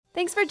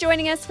Thanks for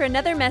joining us for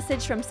another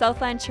message from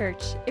Southland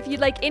Church. If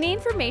you'd like any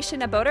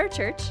information about our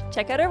church,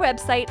 check out our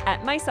website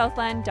at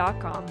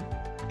mysouthland.com.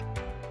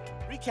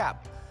 Recap.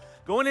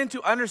 Going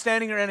into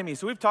understanding your enemy.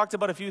 So we've talked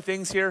about a few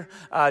things here,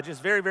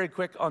 just very, very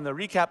quick on the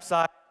recap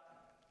side.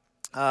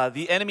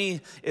 The enemy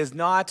is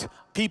not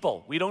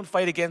people. We don't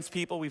fight against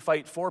people. We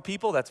fight for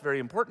people. That's very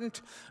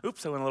important.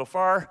 Oops, I went a little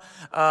far.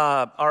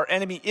 Our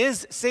enemy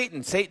is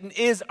Satan. Satan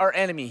is our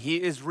enemy.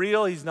 He is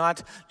real. He's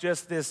not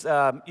just this,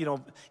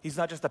 he's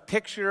not just a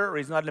picture or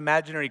he's not an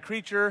imaginary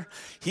creature.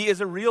 He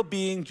is a real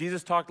being.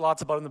 Jesus talked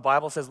lots about him. The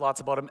Bible says lots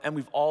about him. And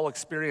we've all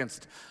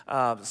experienced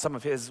some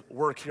of his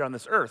work here on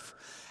this earth.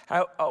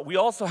 We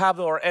also have,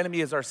 though, our enemy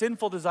is our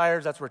sinful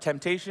desires. That's where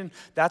temptation.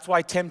 That's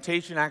why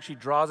temptation actually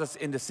draws us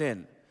into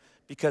sin.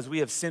 Because we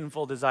have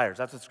sinful desires.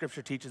 That's what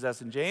Scripture teaches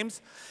us in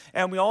James.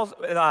 And we also,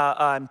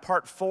 in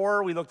part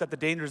 4, we looked at the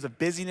dangers of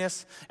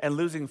busyness and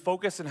losing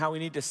focus and how we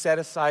need to set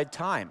aside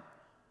time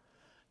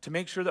to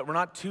make sure that we're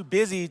not too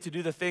busy to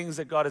do the things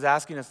that God is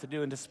asking us to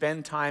do and to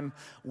spend time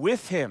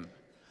with Him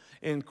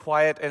in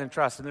quiet and in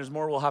trust. And there's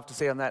more we'll have to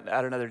say on that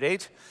at another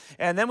date.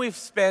 And then we've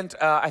spent,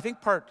 I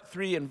think, part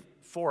 3 and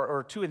 4,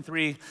 or 2 and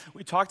 3,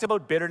 we talked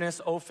about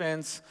bitterness,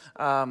 offense,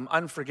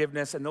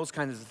 unforgiveness, and those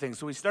kinds of things.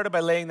 So we started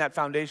by laying that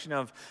foundation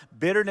of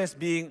bitterness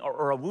being,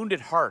 or a wounded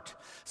heart.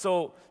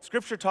 So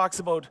Scripture talks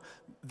about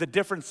the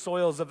different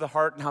soils of the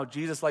heart and how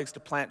Jesus likes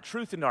to plant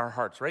truth into our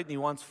hearts, right? And He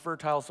wants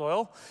fertile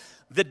soil.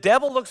 The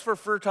devil looks for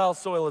fertile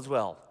soil as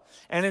well.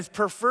 And his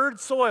preferred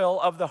soil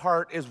of the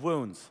heart is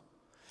wounds.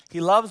 He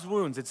loves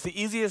wounds. It's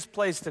the easiest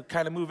place to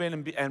kind of move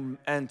in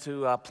and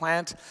to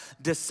plant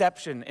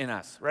deception in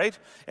us, right?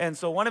 And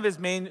so one of his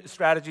main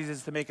strategies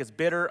is to make us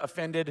bitter,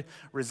 offended,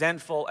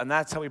 resentful, and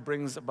that's how he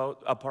brings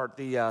apart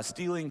the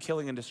stealing,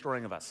 killing, and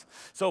destroying of us.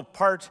 So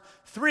part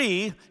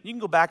 3, you can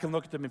go back and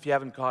look at them if you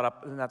haven't caught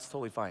up, and that's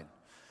totally fine.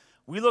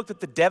 We looked at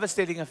the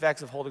devastating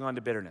effects of holding on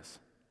to bitterness.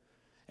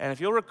 And if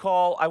you'll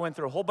recall, I went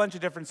through a whole bunch of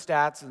different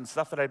stats and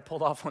stuff that I'd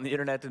pulled off on the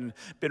internet and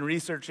been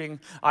researching.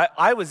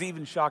 I was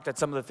even shocked at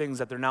some of the things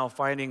that they're now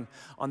finding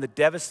on the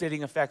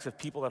devastating effects of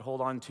people that hold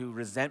on to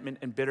resentment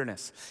and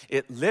bitterness.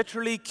 It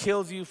literally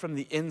kills you from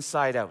the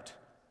inside out.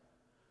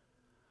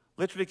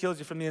 Literally kills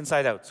you from the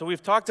inside out. So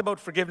we've talked about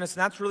forgiveness,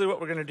 and that's really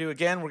what we're going to do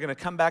again. We're going to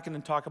come back in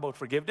and talk about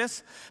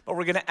forgiveness, but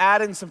we're going to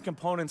add in some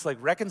components like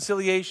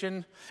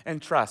reconciliation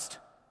and trust.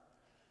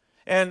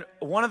 And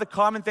one of the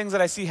common things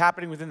that I see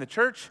happening within the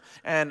church,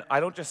 and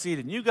I don't just see it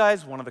in you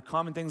guys, one of the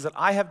common things that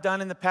I have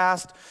done in the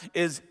past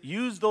is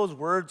use those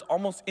words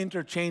almost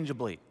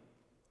interchangeably.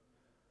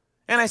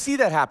 And I see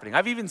that happening.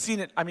 I've even seen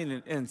it,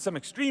 in some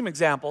extreme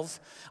examples,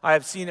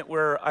 I've seen it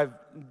where I've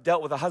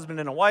dealt with a husband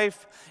and a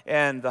wife,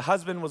 and the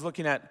husband was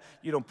looking at,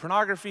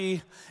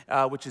 pornography,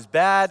 which is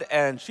bad,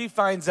 and she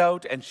finds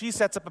out, and she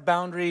sets up a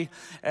boundary,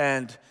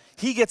 and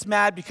he gets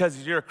mad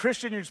because you're a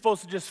Christian, you're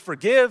supposed to just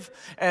forgive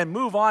and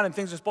move on, and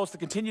things are supposed to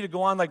continue to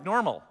go on like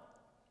normal.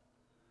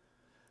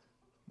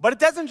 But it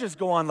doesn't just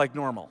go on like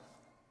normal.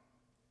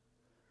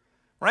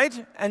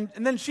 Right? And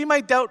then she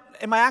might doubt,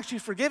 am I actually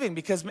forgiving?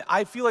 Because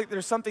I feel like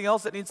there's something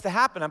else that needs to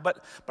happen,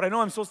 but I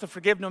know I'm supposed to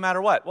forgive no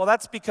matter what. Well,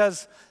 that's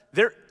because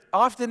there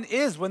often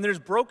is, when there's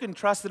broken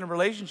trust in a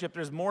relationship,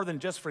 there's more than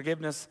just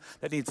forgiveness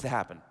that needs to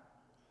happen.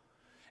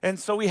 And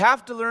so we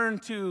have to learn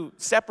to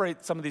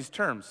separate some of these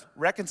terms.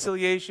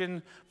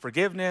 Reconciliation,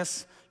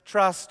 forgiveness,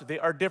 trust, they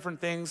are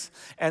different things,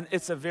 and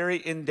it's a very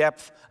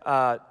in-depth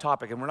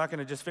topic, and we're not going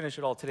to just finish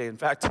it all today. In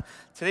fact,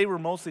 today we're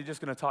mostly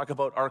just going to talk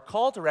about our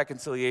call to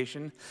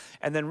reconciliation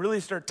and then really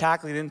start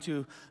tackling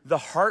into the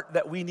heart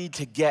that we need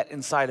to get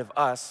inside of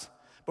us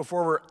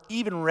before we're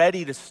even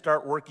ready to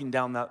start working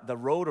down the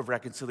road of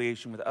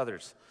reconciliation with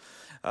others.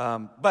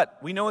 But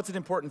we know it's an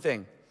important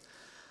thing.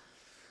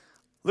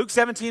 Luke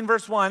 17,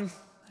 verse 1.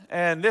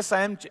 And this,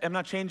 I'm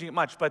not changing it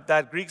much, but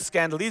that Greek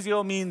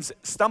scandalizio means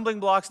stumbling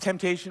blocks,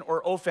 temptation,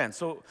 or offense.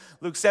 So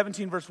Luke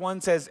 17, verse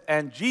 1 says,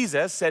 and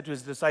Jesus said to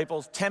his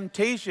disciples,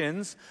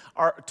 temptations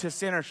to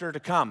sin are sure to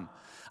come.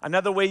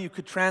 Another way you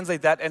could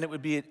translate that, and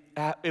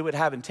it would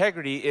have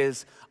integrity,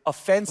 is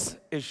offense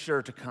is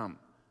sure to come.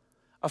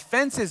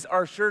 Offenses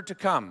are sure to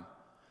come.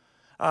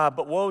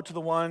 But woe to the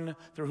one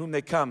through whom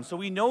they come. So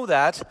we know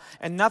that,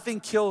 and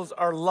nothing kills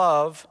our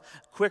love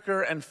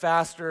quicker and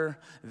faster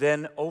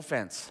than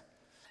offense.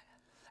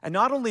 And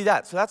not only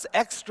that, so that's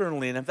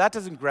externally, and if that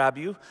doesn't grab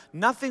you,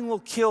 nothing will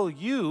kill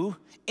you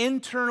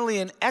internally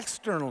and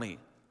externally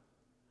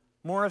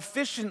more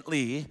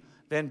efficiently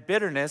than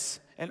bitterness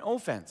and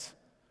offense.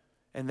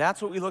 And that's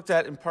what we looked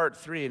at in part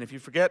 3. And if you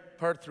forget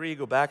part 3,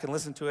 go back and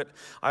listen to it.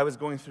 I was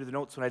going through the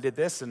notes when I did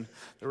this, and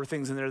there were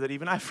things in there that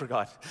even I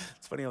forgot.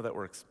 It's funny how that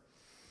works.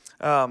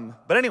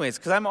 But anyways,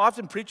 because I'm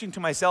often preaching to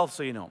myself,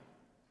 so you know.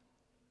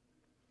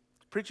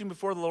 Preaching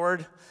before the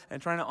Lord and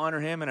trying to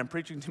honor Him, and I'm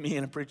preaching to me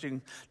and I'm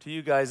preaching to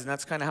you guys, and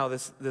that's kind of how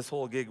this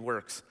whole gig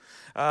works.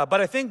 But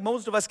I think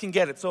most of us can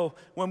get it. So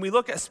when we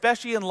look,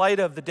 especially in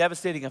light of the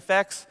devastating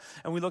effects,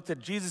 and we looked at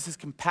Jesus'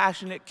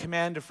 compassionate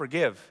command to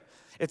forgive,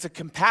 it's a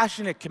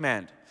compassionate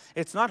command.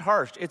 It's not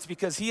harsh. It's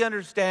because he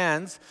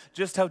understands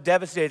just how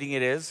devastating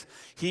it is.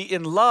 He,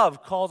 in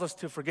love, calls us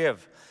to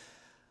forgive.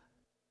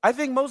 I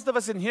think most of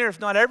us in here, if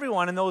not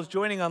everyone, and those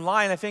joining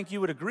online, I think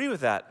you would agree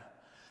with that.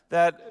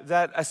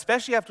 That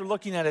especially after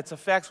looking at its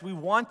effects, we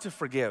want to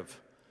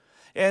forgive.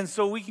 And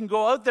so we can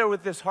go out there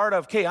with this heart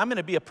of, okay, I'm going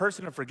to be a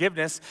person of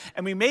forgiveness,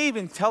 and we may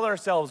even tell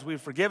ourselves we've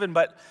forgiven,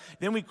 but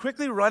then we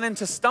quickly run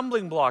into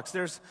stumbling blocks.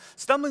 There's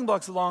stumbling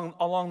blocks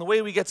along the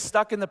way. We get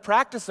stuck in the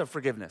practice of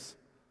forgiveness.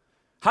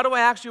 How do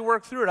I actually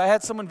work through it? I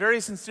had someone very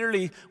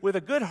sincerely, with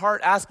a good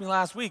heart, ask me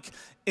last week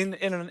in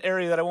an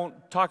area that I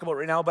won't talk about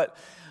right now, but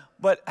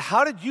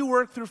how did you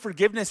work through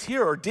forgiveness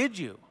here, or did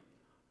you?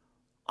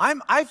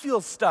 I feel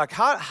stuck.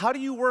 How do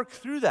you work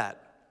through that?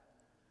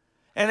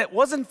 And it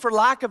wasn't for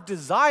lack of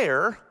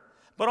desire,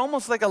 but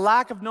almost like a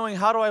lack of knowing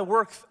how do I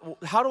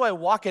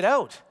walk it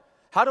out?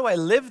 How do I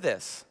live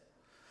this?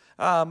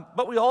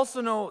 But we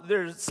also know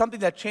there's something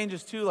that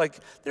changes too. Like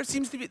there's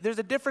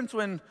a difference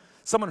when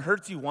someone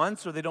hurts you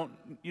once or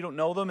you don't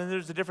know them, and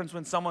there's a difference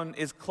when someone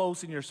is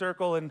close in your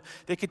circle and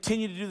they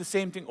continue to do the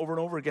same thing over and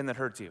over again that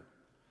hurts you.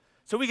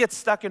 So we get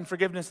stuck in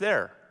forgiveness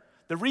there.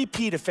 The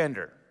repeat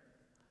offender.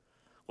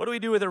 What do we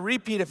do with a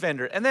repeat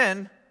offender? And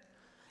then,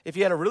 if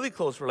you had a really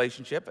close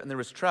relationship and there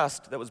was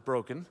trust that was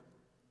broken,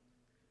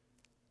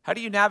 how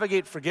do you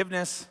navigate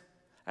forgiveness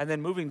and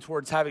then moving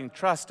towards having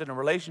trust in a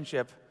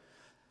relationship,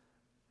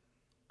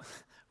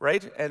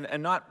 right?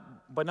 And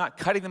not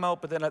cutting them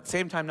out, but then at the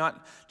same time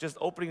not just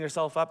opening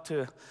yourself up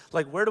to,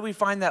 like, where do we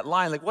find that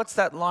line? Like, what's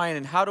that line,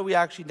 and how do we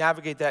actually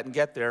navigate that and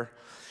get there?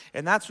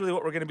 And that's really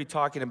what we're going to be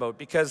talking about,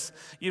 because,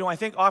 I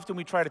think often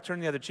we try to turn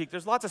the other cheek.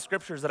 There's lots of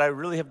scriptures that I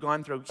really have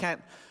gone through.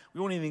 We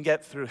won't even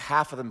get through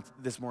half of them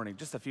this morning,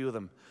 just a few of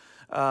them.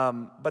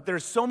 But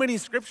there's so many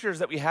scriptures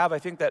that we have, I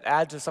think, that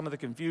add to some of the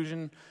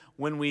confusion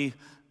when we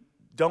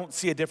don't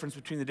see a difference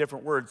between the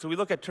different words. So we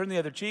look at turn the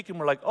other cheek, and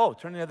we're like, oh,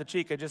 turn the other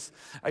cheek. I just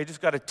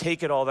got to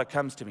take it all that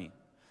comes to me.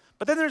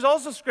 But then there's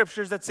also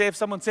scriptures that say if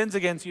someone sins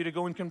against you, to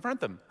go and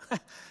confront them.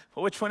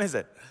 Well, which one is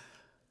it?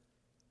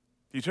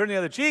 Do you turn the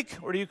other cheek,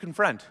 or do you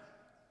confront?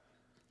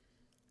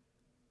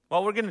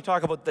 Well, we're going to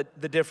talk about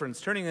the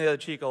difference. Turning the other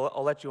cheek,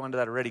 I'll let you onto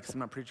that already because I'm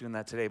not preaching on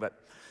that today, but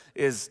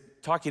is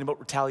talking about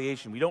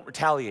retaliation. We don't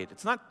retaliate.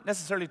 It's not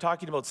necessarily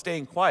talking about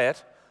staying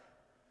quiet.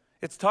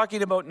 It's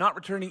talking about not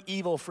returning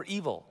evil for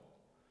evil.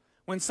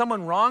 When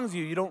someone wrongs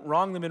you, you don't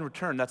wrong them in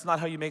return. That's not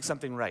how you make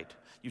something right.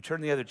 You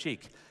turn the other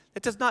cheek.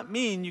 It does not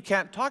mean you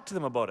can't talk to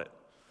them about it.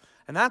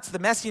 And that's the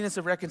messiness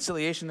of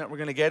reconciliation that we're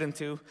going to get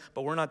into,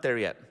 but we're not there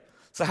yet.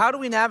 So how do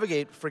we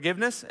navigate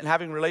forgiveness and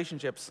having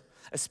relationships,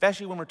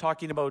 especially when we're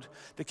talking about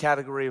the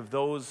category of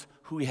those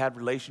who we had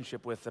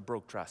relationship with that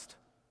broke trust?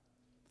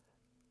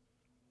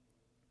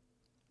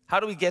 How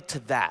do we get to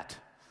that?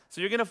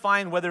 So you're going to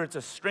find whether it's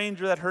a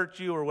stranger that hurt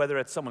you or whether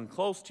it's someone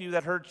close to you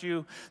that hurt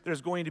you, there's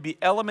going to be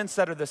elements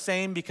that are the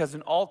same, because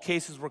in all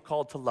cases we're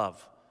called to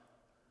love.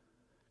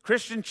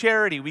 Christian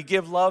charity, we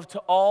give love to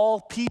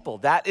all people.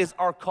 That is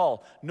our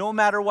call. No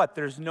matter what,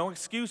 there's no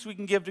excuse we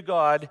can give to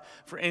God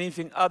for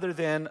anything other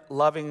than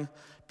loving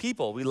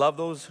people. We love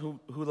those who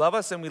love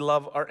us, and we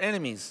love our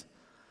enemies.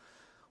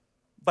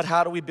 But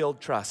how do we build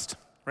trust,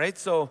 right?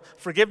 So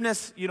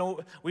forgiveness,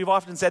 we've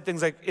often said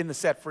things like in the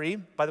Set Free.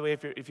 By the way,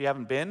 if you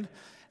haven't been,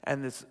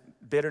 and this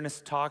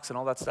bitterness talks and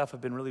all that stuff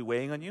have been really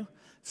weighing on you,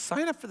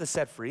 sign up for the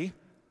Set Free.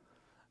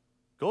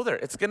 Go there.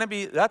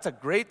 That's a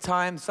great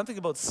time, something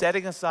about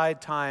setting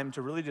aside time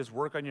to really just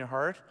work on your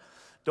heart.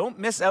 Don't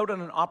miss out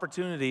on an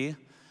opportunity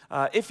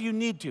if you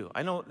need to.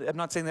 I'm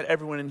not saying that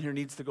everyone in here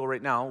needs to go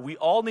right now. We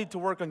all need to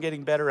work on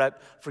getting better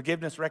at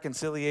forgiveness,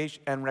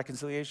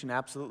 reconciliation,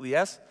 absolutely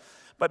yes.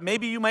 But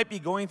maybe you might be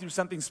going through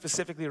something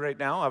specifically right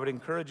now. I would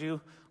encourage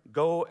you,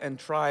 go and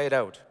try it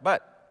out.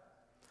 But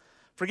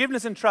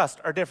forgiveness and trust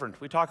are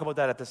different. We talk about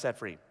that at the Set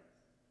Free.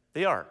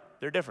 They're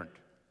different.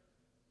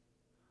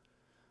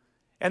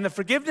 And the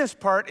forgiveness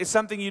part is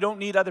something you don't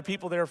need other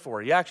people there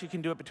for. You actually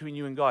can do it between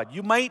you and God.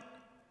 You might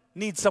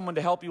need someone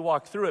to help you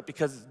walk through it,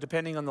 because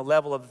depending on the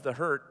level of the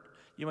hurt,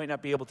 you might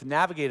not be able to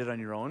navigate it on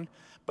your own.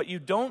 But you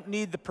don't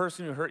need the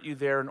person who hurt you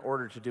there in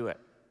order to do it.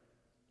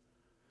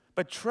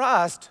 But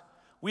trust,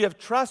 we have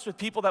trust with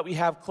people that we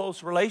have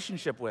close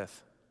relationship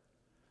with.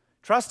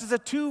 Trust is a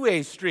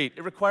two-way street.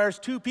 It requires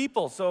two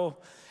people. So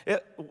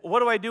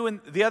what do I do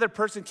when the other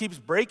person keeps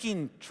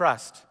breaking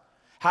trust?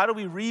 How do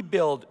we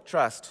rebuild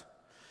trust?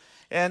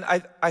 And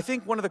I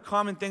think one of the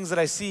common things that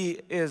I see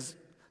is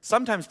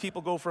sometimes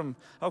people go from,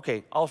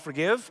 okay, I'll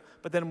forgive,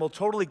 but then we'll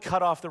totally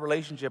cut off the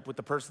relationship with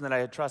the person that I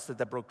had trusted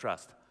that broke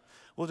trust.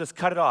 We'll just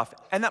cut it off.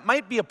 And that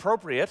might be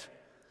appropriate,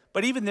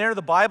 but even there,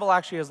 the Bible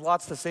actually has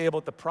lots to say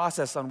about the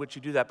process on which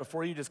you do that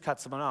before you just cut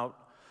someone out,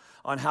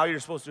 on how you're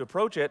supposed to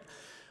approach it.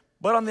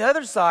 But on the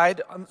other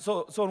side,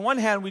 so on one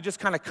hand, we just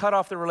kind of cut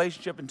off the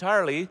relationship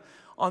entirely.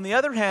 On the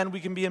other hand, we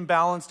can be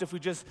imbalanced if we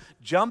just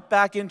jump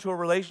back into a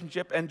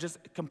relationship and just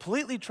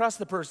completely trust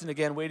the person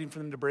again, waiting for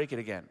them to break it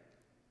again.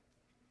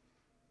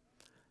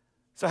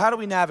 So how do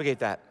we navigate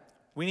that?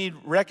 We need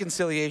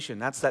reconciliation.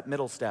 That's that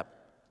middle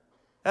step.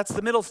 That's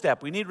the middle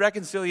step. We need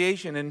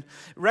reconciliation. And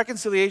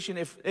reconciliation,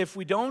 if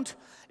we don't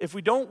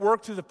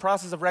work through the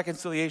process of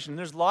reconciliation,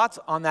 there's lots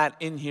on that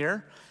in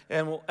here,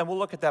 and we'll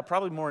look at that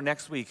probably more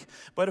next week.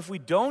 But if we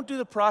don't do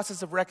the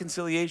process of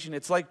reconciliation,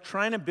 it's like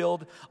trying to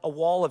build a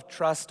wall of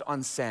trust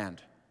on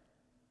sand.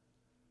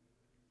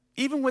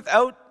 Even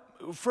without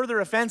further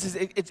offenses,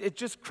 it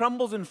just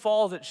crumbles and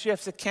falls, it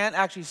shifts, it can't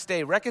actually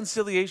stay.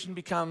 Reconciliation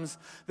becomes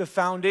the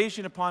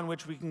foundation upon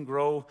which we can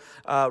grow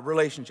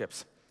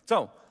relationships.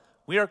 So,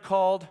 we are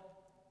called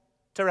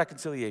to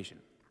reconciliation.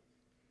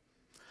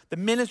 The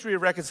ministry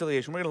of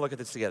reconciliation. We're going to look at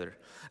this together.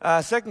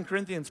 2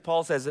 Corinthians,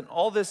 Paul says, and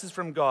all this is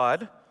from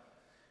God,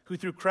 who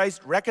through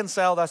Christ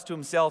reconciled us to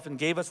himself and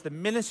gave us the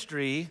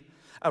ministry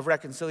of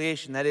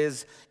reconciliation. That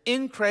is,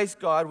 in Christ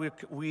God,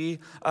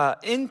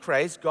 in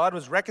Christ, God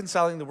was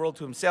reconciling the world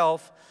to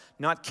himself,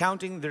 not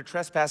counting their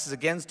trespasses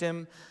against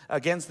them,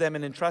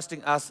 and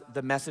entrusting us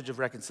the message of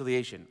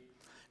reconciliation.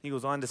 He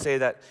goes on to say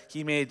that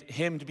he made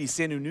him to be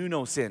sin who knew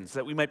no sin, so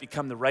that we might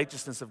become the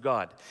righteousness of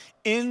God.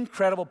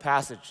 Incredible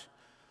passage.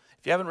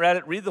 If you haven't read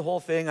it, read the whole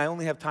thing. I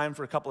only have time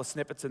for a couple of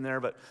snippets in there,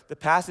 but the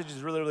passage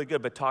is really, really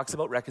good, but talks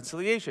about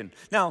reconciliation.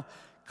 Now,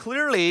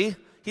 clearly,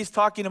 he's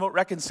talking about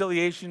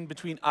reconciliation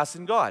between us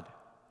and God.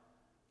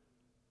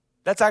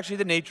 That's actually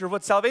the nature of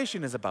what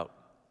salvation is about.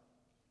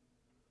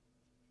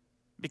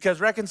 Because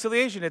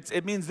reconciliation,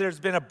 it means there's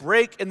been a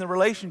break in the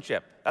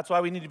relationship. That's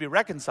why we need to be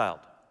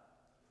reconciled.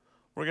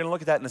 We're going to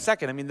look at that in a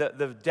second. I mean,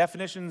 the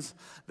definitions,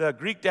 the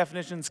Greek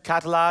definitions,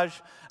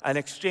 katalage, an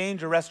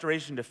exchange or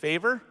restoration to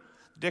favor.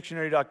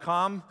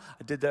 Dictionary.com,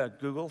 I did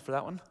Google for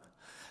that one.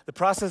 The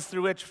process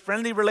through which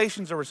friendly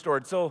relations are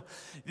restored. So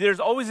there's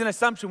always an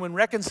assumption when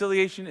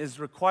reconciliation is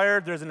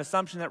required, there's an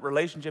assumption that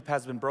relationship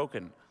has been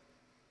broken.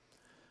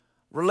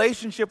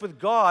 Relationship with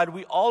God,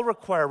 we all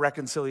require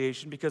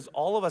reconciliation because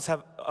all of us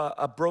have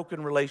a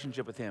broken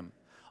relationship with him.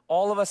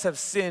 All of us have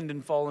sinned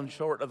and fallen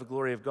short of the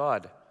glory of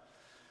God.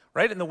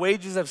 Right? And the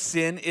wages of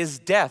sin is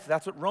death.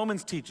 That's what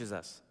Romans teaches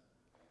us.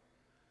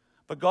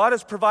 But God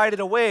has provided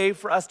a way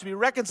for us to be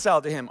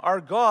reconciled to him.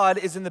 Our God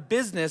is in the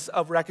business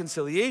of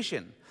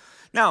reconciliation.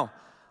 Now,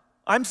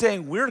 I'm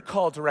saying we're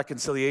called to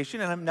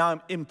reconciliation, and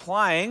I'm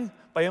implying,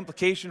 by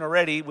implication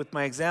already with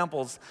my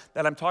examples,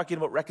 that I'm talking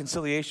about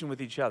reconciliation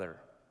with each other.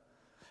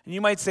 And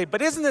you might say,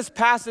 but isn't this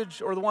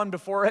passage, or the one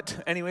before it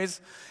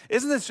anyways,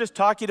 isn't this just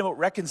talking about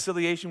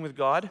reconciliation with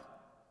God?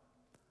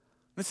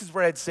 This is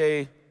where I'd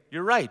say,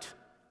 you're right.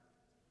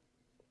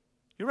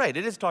 You're right,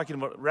 it is talking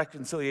about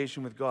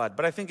reconciliation with God,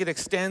 but I think it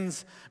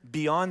extends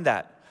beyond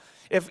that.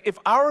 If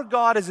our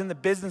God is in the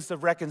business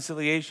of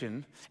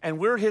reconciliation and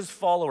we're his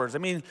followers, I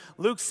mean,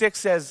 Luke 6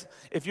 says,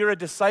 if you're a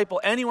disciple,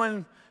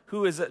 anyone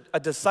who is a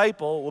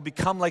disciple will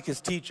become like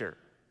his teacher.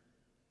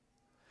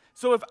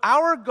 So if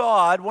our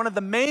God, one of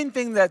the main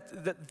things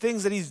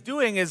that he's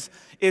doing is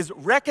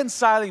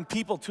reconciling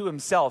people to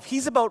himself,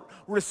 he's about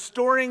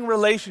restoring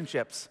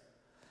relationships.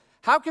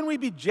 How can we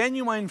be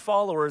genuine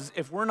followers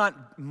if we're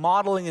not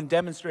modeling and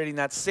demonstrating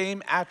that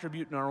same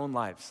attribute in our own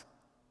lives?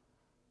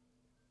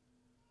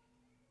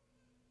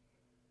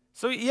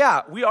 So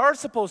yeah, we are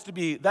supposed to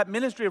be, that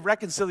ministry of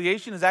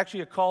reconciliation is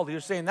actually a call.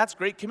 You're saying that's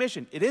Great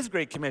Commission. It is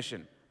Great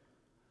Commission.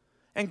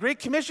 And Great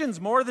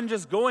Commission's more than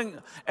just going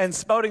and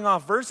spouting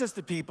off verses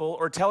to people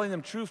or telling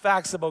them true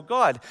facts about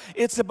God.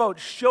 It's about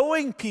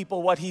showing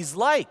people what he's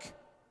like.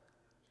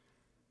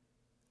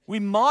 We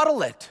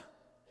model it.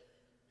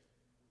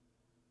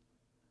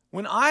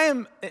 When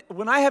I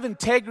have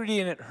integrity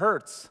and it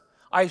hurts,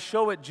 I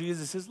show what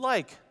Jesus is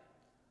like.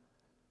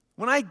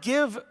 When I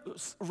give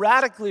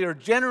radically or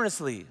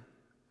generously,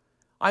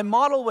 I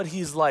model what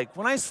he's like.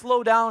 When I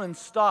slow down and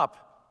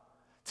stop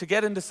to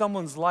get into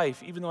someone's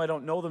life, even though I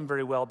don't know them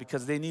very well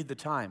because they need the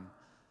time,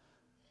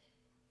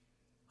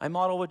 I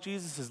model what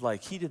Jesus is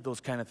like. He did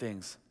those kind of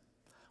things.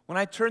 When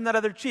I turn that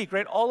other cheek,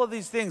 right? All of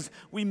these things,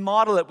 we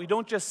model it. We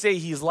don't just say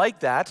he's like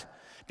that.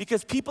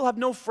 Because people have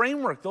no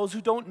framework. Those who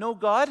don't know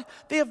God,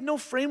 they have no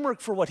framework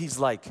for what he's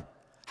like.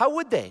 How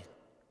would they?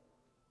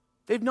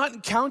 They've not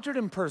encountered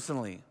him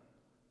personally.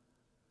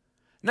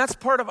 And that's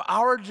part of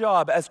our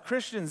job as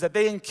Christians, that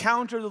they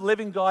encounter the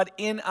living God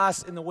in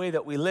us in the way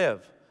that we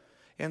live.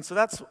 And so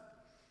that's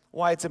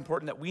why it's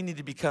important that we need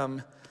to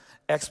become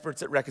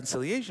experts at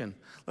reconciliation.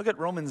 Look at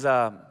Romans,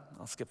 I'll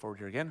skip forward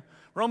here again.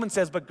 Romans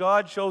says, but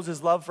God shows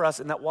his love for us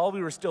in that while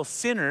we were still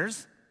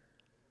sinners,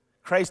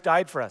 Christ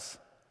died for us.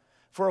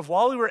 For if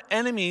while we were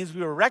enemies,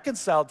 we were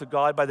reconciled to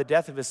God by the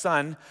death of his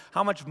Son,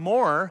 how much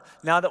more,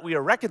 now that we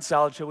are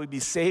reconciled, shall we be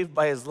saved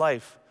by his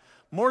life?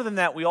 More than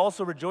that, we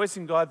also rejoice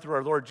in God through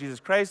our Lord Jesus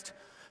Christ,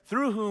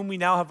 through whom we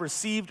now have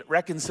received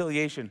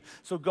reconciliation.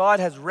 So God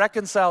has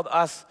reconciled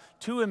us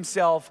to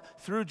himself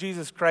through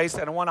Jesus Christ.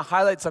 And I want to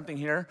highlight something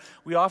here.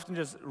 We often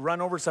just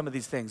run over some of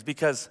these things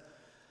because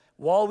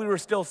while we were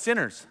still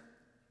sinners.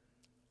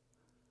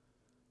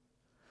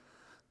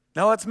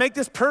 Now let's make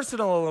this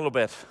personal a little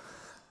bit.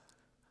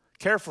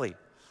 Carefully.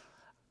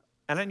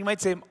 And then you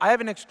might say, I have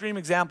an extreme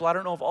example. I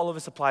don't know if all of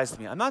this applies to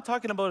me. I'm not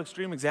talking about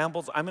extreme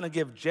examples. I'm going to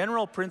give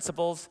general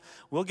principles.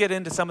 We'll get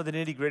into some of the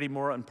nitty-gritty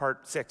more in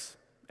part 6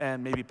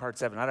 and maybe part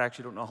 7. I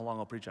actually don't know how long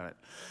I'll preach on it.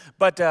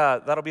 But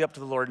that'll be up to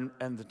the Lord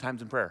and the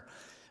times in prayer.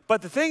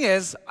 But the thing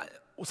is,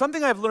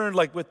 something I've learned,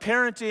 like with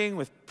parenting,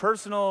 with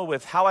personal,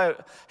 with how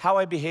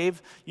I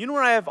behave, you know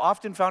where I have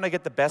often found I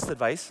get the best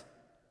advice?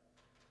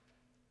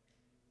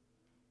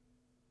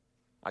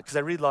 Because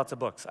I read lots of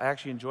books. I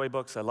actually enjoy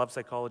books. I love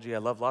psychology. I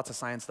love lots of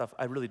science stuff.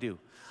 I really do.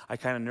 I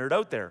kind of nerd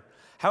out there.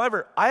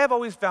 However, I have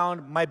always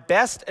found my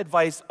best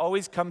advice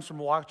always comes from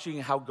watching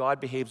how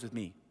God behaves with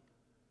me.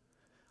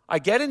 I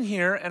get in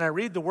here and I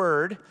read the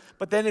Word,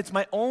 but then it's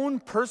my own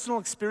personal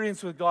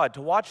experience with God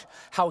to watch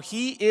how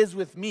He is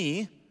with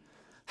me,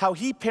 how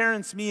He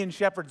parents me and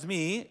shepherds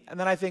me, and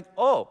then I think,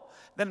 oh,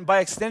 then by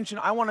extension,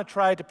 I want to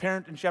try to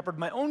parent and shepherd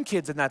my own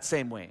kids in that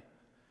same way.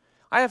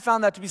 I have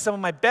found that to be some of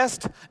my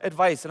best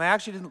advice, and I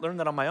actually didn't learn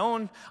that on my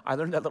own. I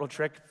learned that little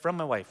trick from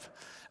my wife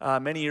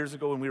many years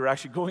ago when we were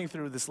actually going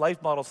through this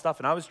life model stuff,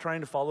 and I was trying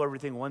to follow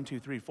everything 1,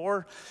 2, 3,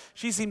 4.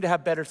 She seemed to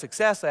have better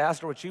success. I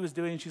asked her what she was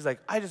doing, and she's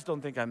like, I just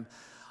don't think I'm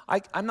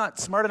not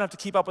smart enough to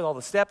keep up with all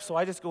the steps, so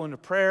I just go into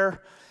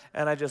prayer,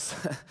 and I just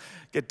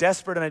get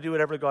desperate, and I do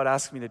whatever God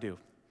asks me to do.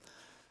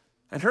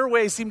 And her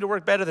ways seem to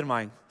work better than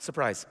mine.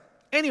 Surprise.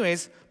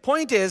 Anyways,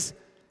 point is,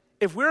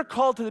 if we're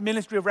called to the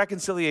ministry of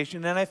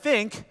reconciliation, and I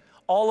think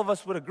all of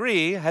us would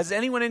agree, has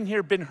anyone in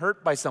here been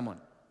hurt by someone?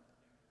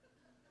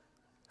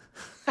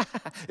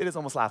 It is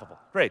almost laughable.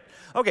 Great.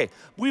 Okay,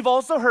 we've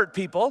also hurt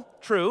people,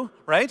 true,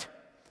 right?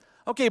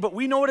 Okay, but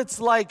we know what it's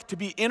like to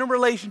be in a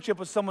relationship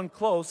with someone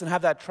close and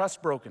have that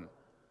trust broken.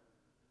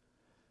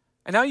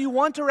 And now you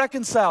want to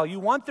reconcile,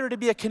 you want there to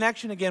be a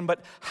connection again,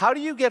 but how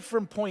do you get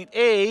from point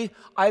A,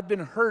 I've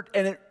been hurt,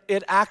 and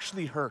it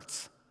actually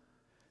hurts?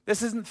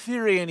 This isn't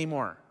theory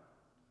anymore.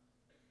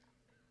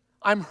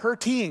 I'm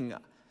hurting.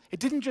 It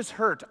didn't just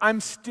hurt,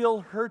 I'm still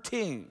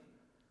hurting.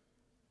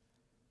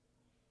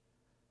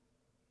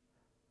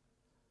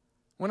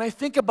 When I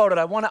think about it,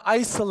 I want to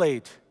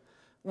isolate.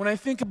 When I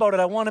think about it,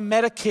 I want to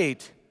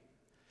medicate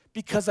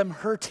because I'm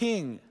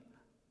hurting.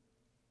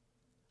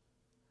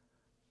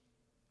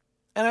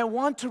 And I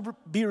want to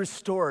be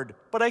restored,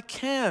 but I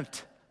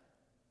can't.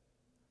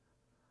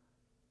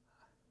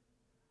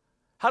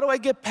 How do I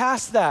get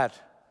past that?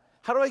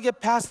 How do I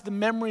get past the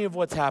memory of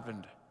what's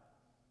happened?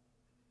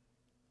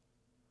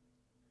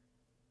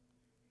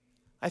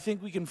 I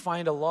think we can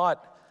find a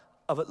lot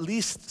of at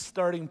least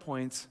starting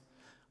points,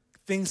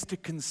 things to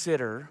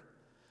consider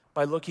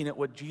by looking at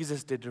what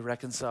Jesus did to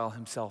reconcile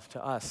himself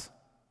to us.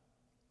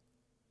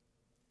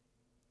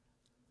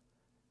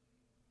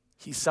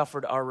 He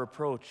suffered our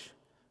reproach.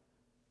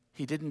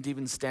 He didn't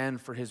even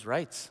stand for his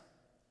rights.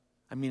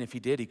 I mean, if he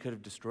did, he could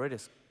have destroyed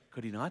us.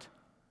 Could he not?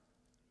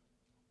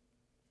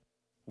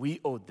 We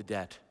owed the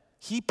debt.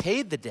 He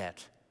paid the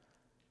debt.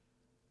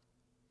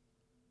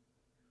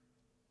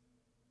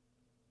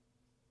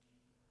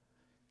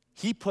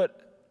 He put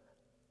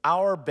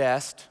our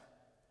best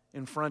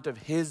in front of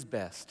his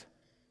best.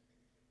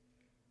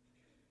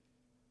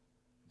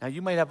 Now,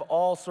 you might have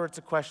all sorts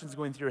of questions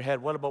going through your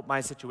head. What about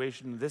my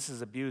situation? This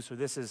is abuse, or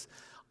this is...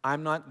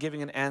 I'm not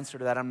giving an answer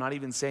to that. I'm not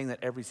even saying that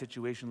every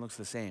situation looks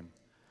the same.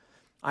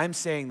 I'm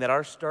saying that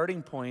our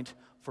starting point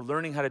for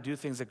learning how to do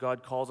things that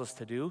God calls us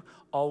to do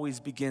always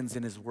begins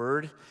in his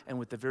word and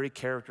with the very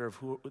character of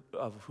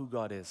who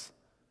God is.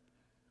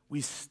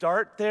 We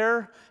start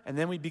there, and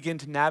then we begin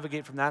to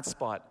navigate from that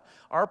spot.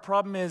 Our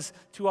problem is,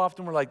 too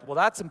often we're like, well,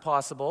 that's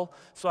impossible,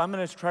 so I'm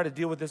going to try to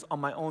deal with this on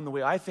my own the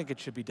way I think it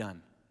should be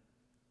done.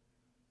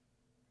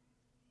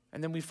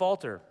 And then we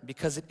falter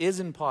because it is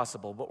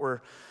impossible, but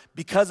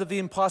because of the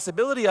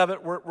impossibility of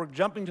it, we're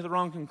jumping to the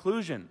wrong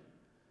conclusion.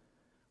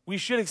 We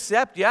should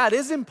accept, yeah, it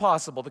is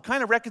impossible. The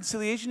kind of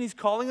reconciliation he's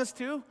calling us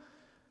to,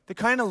 the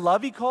kind of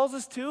love he calls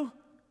us to,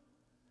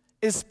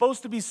 is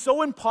supposed to be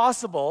so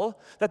impossible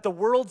that the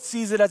world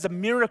sees it as a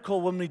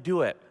miracle when we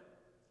do it.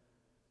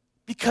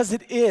 Because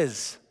it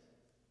is.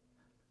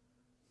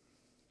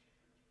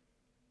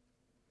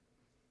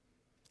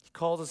 He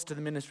calls us to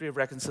the ministry of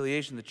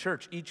reconciliation. The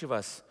church, each of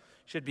us,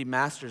 should be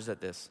masters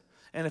at this.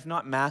 And if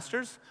not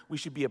masters, we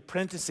should be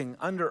apprenticing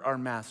under our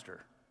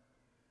master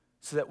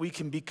so that we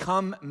can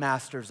become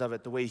masters of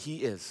it the way he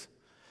is.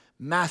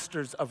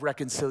 Masters of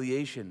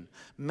reconciliation,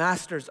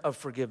 masters of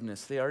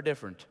forgiveness. They are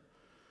different,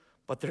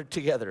 but they're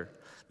together.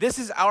 This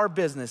is our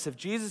business. If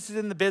Jesus is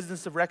in the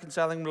business of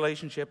reconciling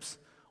relationships,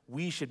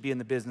 we should be in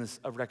the business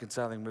of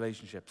reconciling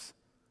relationships.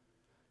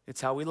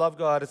 It's how we love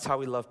God. It's how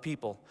we love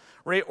people.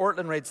 Ray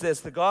Ortlund writes this: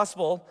 the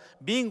gospel,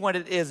 being what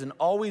it is and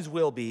always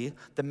will be,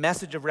 the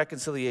message of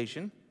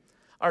reconciliation,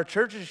 our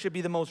churches should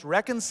be the most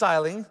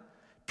reconciling,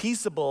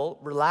 peaceable,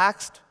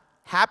 relaxed,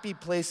 happy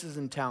places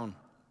in town.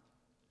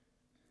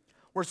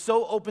 We're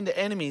so open to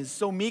enemies,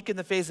 so meek in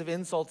the face of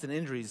insults and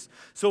injuries,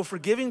 so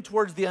forgiving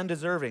towards the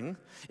undeserving.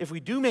 If we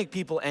do make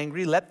people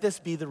angry, let this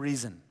be the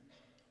reason.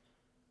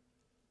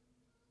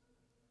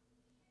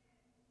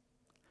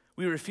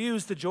 We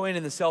refuse to join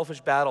in the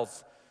selfish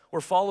battles. We're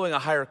following a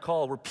higher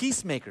call. We're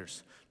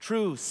peacemakers,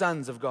 true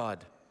sons of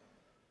God.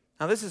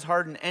 Now, this is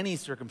hard in any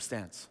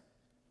circumstance.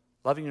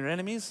 Loving your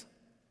enemies,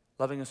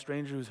 loving a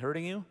stranger who's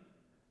hurting you,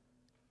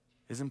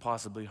 is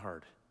impossibly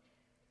hard.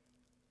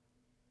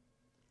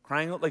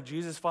 Crying out like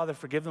Jesus, Father,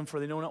 forgive them for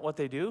they know not what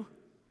they do,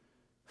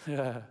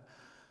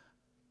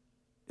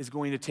 is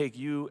going to take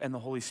you and the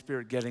Holy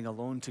Spirit getting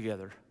alone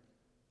together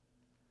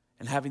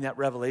and having that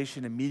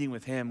revelation and meeting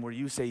with Him where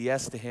you say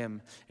yes to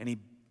Him and He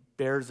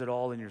bears it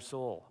all in your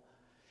soul.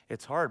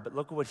 It's hard, but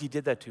look at what He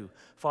did that to.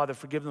 Father,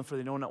 forgive them for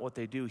they know not what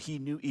they do. He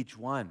knew each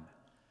one.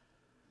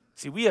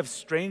 See, we have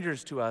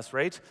strangers to us,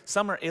 right?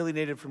 Some are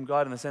alienated from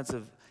God in the sense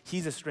of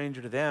He's a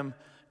stranger to them.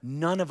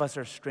 None of us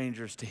are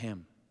strangers to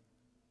Him.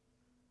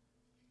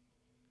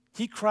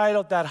 He cried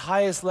out that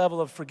highest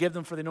level of forgive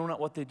them for they know not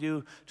what they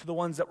do to the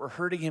ones that were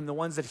hurting Him, the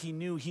ones that He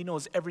knew. He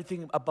knows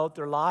everything about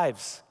their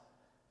lives.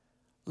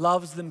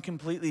 Loves them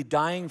completely,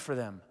 dying for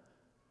them.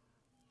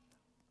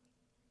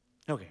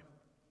 Okay.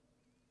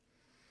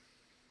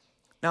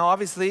 Now,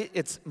 obviously,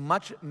 it's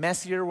much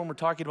messier when we're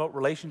talking about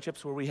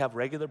relationships where we have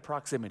regular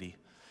proximity.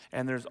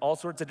 And there's all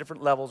sorts of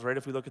different levels, right?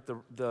 If we look at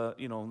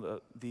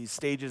the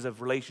stages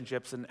of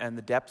relationships and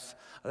the depths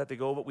that they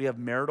go, but we have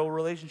marital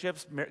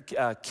relationships,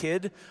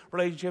 kid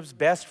relationships,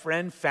 best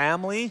friend,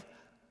 family.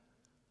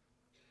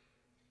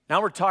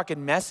 Now we're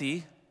talking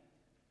messy.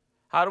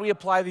 How do we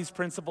apply these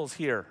principles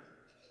here?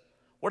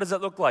 What does it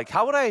look like?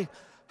 How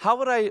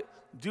would I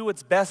do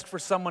what's best for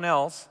someone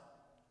else,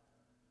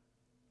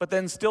 but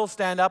then still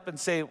stand up and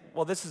say,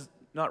 well, this is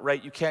not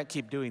right, you can't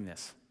keep doing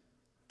this?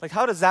 Like,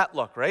 how does that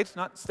look, right?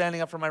 Not standing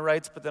up for my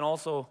rights, but then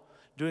also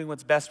doing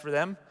what's best for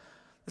them.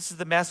 This is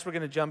the mess we're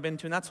going to jump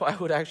into, and that's why I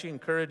would actually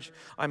encourage,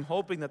 I'm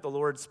hoping that the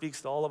Lord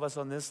speaks to all of us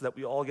on this, that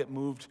we all get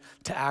moved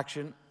to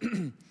action.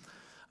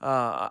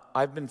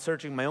 I've been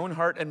searching my own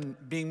heart and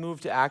being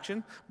moved to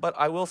action, but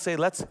I will say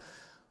let's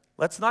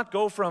not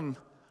go from,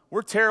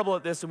 we're terrible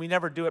at this and we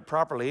never do it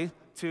properly,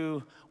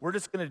 to we're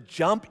just going to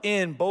jump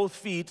in both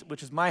feet,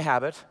 which is my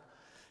habit,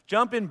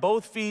 jump in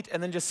both feet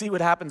and then just see what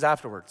happens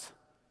afterwards.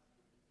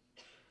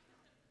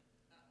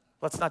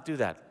 Let's not do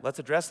that. Let's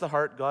address the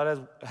heart.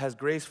 God has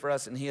grace for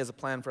us, and He has a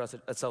plan for us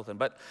at Southland.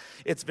 But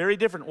it's very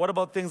different. What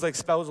about things like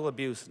spousal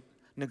abuse,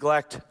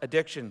 neglect,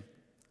 addiction,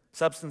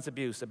 substance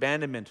abuse,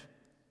 abandonment,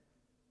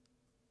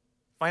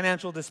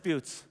 financial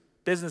disputes,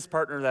 business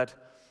partner that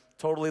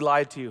totally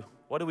lied to you?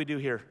 What do we do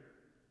here?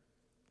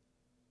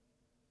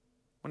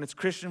 When it's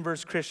Christian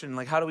versus Christian,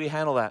 like how do we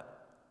handle that?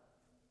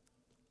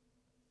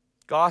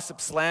 Gossip,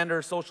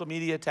 slander, social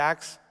media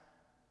attacks.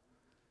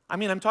 I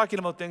mean, I'm talking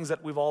about things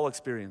that we've all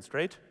experienced,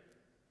 right?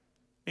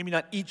 Maybe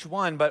not each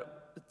one,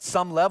 but at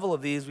some level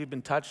of these we've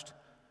been touched.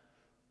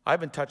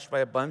 I've been touched by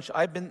a bunch.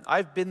 I've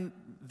been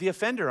the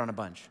offender on a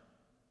bunch.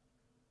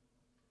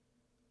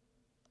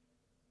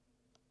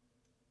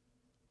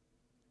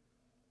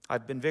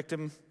 I've been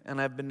victim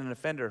and I've been an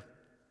offender.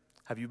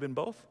 Have you been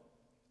both?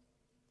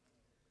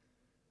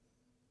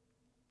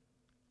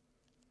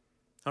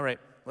 All right,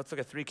 let's look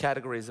at 3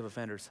 categories of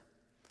offenders.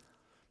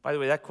 By the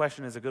way, that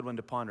question is a good one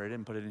to ponder. I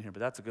didn't put it in here,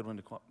 but that's a good one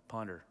to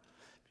ponder.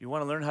 If you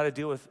want to learn how to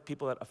deal with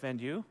people that offend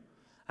you,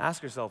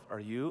 ask yourself, are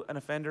you an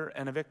offender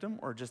and a victim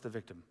or just a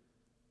victim?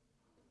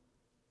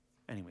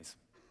 Anyways.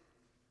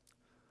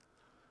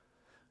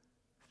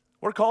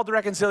 We're called to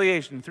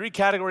reconciliation. 3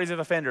 categories of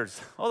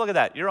offenders. Oh, look at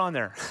that. You're on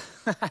there.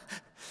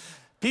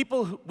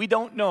 People who we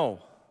don't know.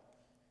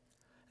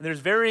 And there's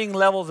varying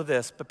levels of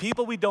this, but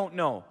people we don't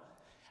know.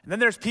 And then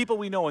there's people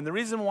we know. And the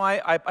reason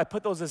why I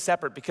put those as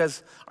separate,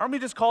 because aren't we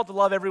just called to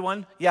love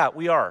everyone? Yeah,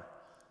 we are.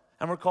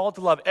 And we're called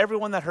to love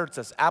everyone that hurts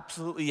us.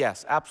 Absolutely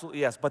yes.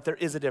 Absolutely yes. But there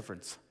is a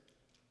difference.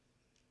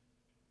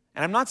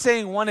 And I'm not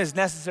saying one is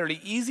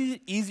necessarily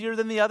easier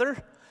than the other.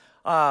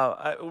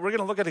 We're going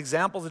to look at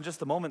examples in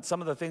just a moment.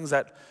 Some of the things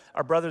that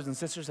our brothers and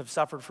sisters have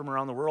suffered from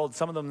around the world.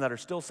 Some of them that are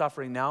still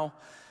suffering now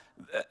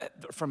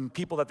from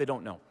people that they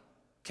don't know.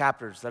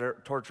 Captors that are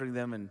torturing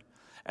them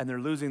and they're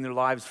losing their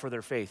lives for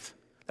their faith.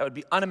 That would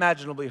be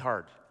unimaginably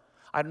hard.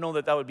 I don't know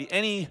that would be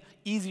any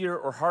easier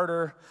or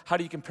harder. How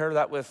do you compare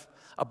that with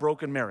a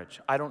broken marriage?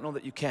 I don't know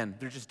that you can.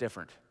 They're just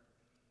different.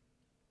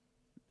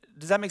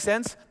 Does that make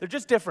sense? They're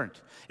just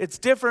different. It's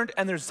different,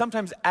 and there's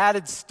sometimes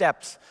added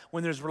steps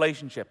when there's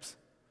relationships.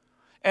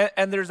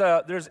 And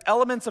there's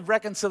elements of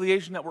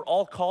reconciliation that we're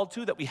all called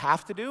to, that we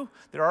have to do.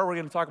 We're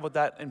going to talk about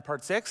that in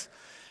part 6.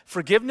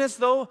 Forgiveness,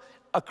 though,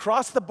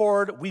 across the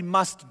board, we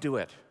must do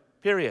it,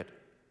 period.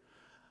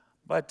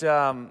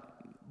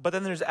 But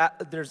then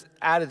there's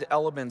added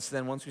elements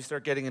then once we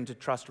start getting into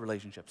trust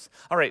relationships.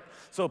 All right,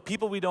 so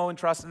people we know and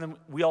trust, and then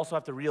we also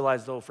have to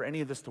realize, though, for any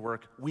of this to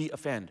work, we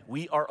offend.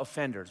 We are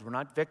offenders. We're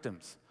not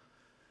victims.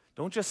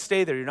 Don't just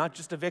stay there. You're not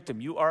just a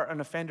victim. You are an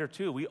offender,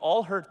 too. We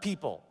all hurt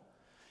people.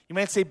 You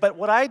might say, but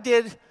what I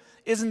did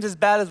isn't as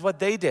bad as what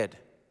they did.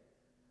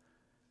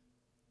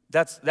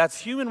 That's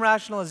human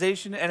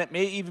rationalization, and it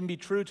may even be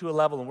true to a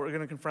level, and we're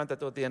going to confront that,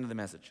 though, at the end of the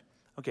message.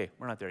 Okay,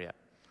 we're not there yet.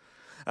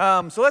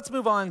 So let's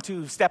move on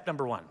to step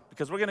number 1,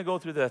 because we're going to go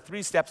through the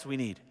 3 steps we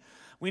need.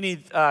 We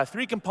need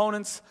 3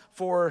 components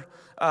for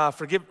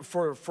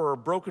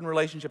broken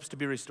relationships to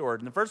be restored.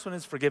 And the first one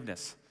is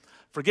forgiveness.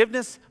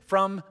 Forgiveness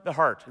from the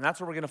heart. And that's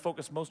where we're going to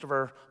focus most of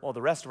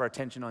the rest of our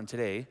attention on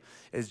today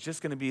is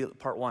just going to be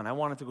part one. I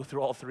wanted to go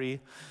through all three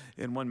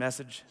in one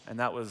message, and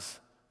that was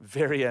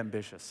very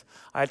ambitious.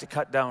 I had to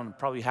cut down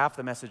probably half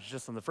the message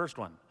just on the first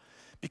one.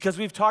 Because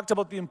we've talked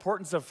about the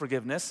importance of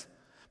forgiveness,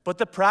 but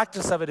the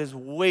practice of it is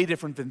way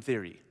different than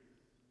theory.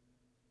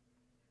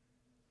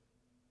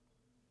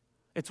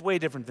 It's way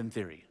different than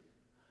theory.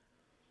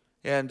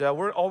 And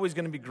we're always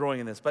going to be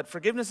growing in this. But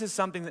forgiveness is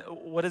something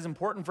what is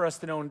important for us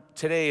to know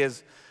today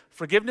is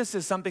forgiveness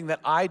is something that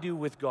I do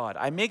with God.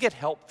 I may get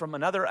help from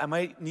another. I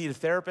might need a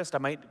therapist. I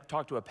might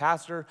talk to a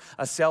pastor,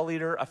 a cell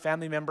leader, a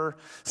family member,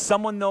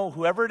 someone, though,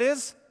 whoever it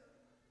is.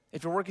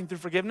 If you're working through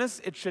forgiveness,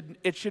 it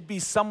should be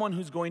someone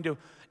who's going to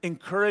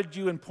encourage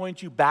you and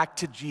point you back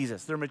to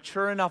Jesus. They're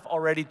mature enough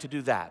already to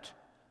do that.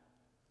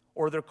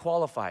 Or they're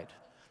qualified.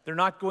 They're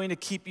not going to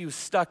keep you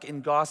stuck in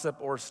gossip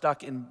or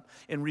stuck in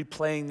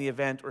replaying the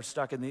event or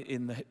stuck in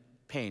the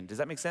pain. Does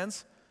that make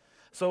sense?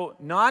 So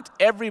not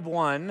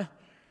everyone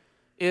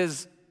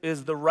is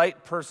the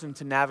right person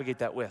to navigate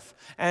that with.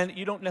 And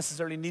you don't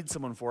necessarily need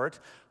someone for it.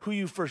 Who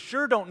you for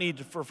sure don't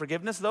need for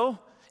forgiveness, though,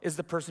 is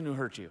the person who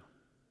hurt you.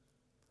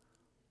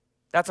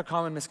 That's a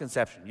common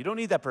misconception. You don't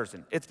need that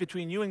person. It's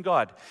between you and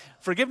God.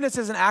 Forgiveness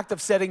is an act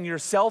of setting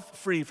yourself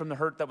free from the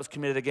hurt that was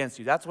committed against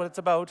you. That's what it's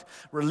about.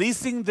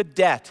 Releasing the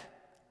debt.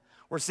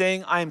 We're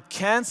saying, I'm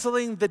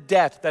canceling the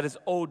debt that is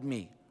owed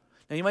me.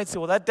 Now you might say,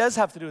 well, that does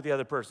have to do with the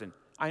other person.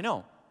 I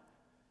know.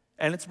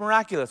 And it's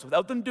miraculous.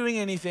 Without them doing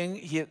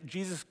anything,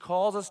 Jesus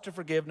calls us to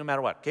forgive no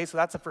matter what. Okay, so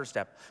that's the first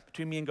step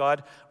between me and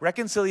God.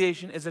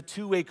 Reconciliation is a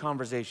two-way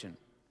conversation.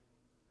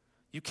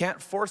 You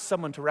can't force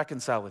someone to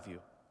reconcile with you.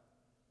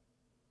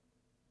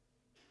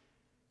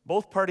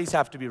 Both parties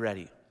have to be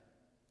ready.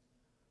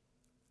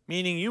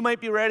 Meaning you might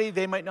be ready,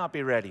 they might not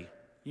be ready.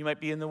 You might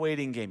be in the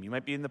waiting game. You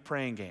might be in the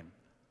praying game.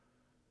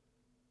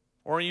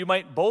 Or you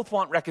might both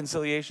want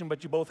reconciliation,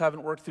 but you both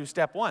haven't worked through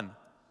step one.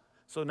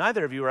 So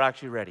neither of you are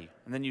actually ready.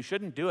 And then you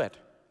shouldn't do it.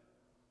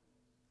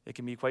 It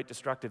can be quite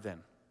destructive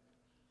then.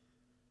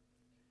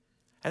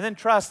 And then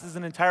trust is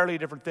an entirely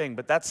different thing,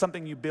 but that's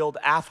something you build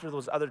after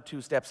those other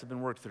two steps have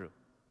been worked through.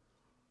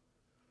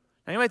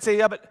 Now you might say,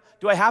 yeah, but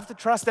do I have to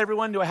trust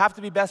everyone? Do I have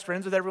to be best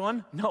friends with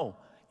everyone? No,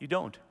 you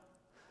don't.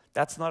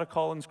 That's not a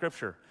call in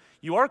Scripture.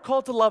 You are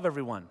called to love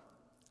everyone.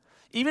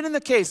 Even in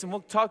the case, and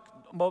we'll talk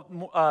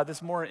about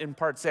this more in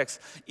part 6,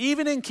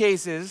 even in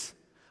cases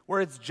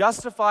where it's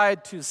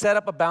justified to set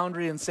up a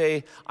boundary and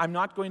say, I'm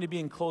not going to be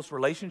in close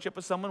relationship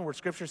with someone, where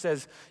Scripture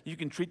says you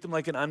can treat them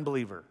like an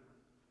unbeliever.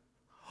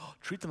 Oh,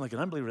 treat them like an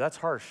unbeliever, that's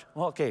harsh.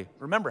 Well, okay,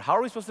 remember, how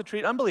are we supposed to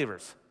treat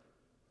unbelievers?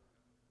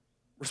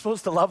 We're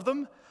supposed to love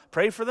them,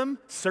 pray for them,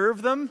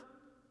 serve them.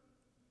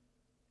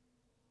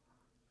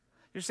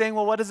 You're saying,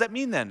 well, what does that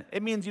mean then?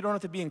 It means you don't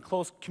have to be in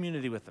close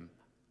community with them.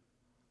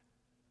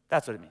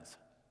 That's what it means.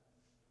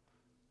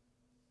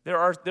 There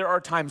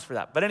are times for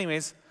that. But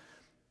anyways,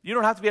 you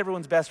don't have to be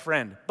everyone's best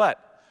friend.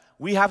 But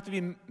we have to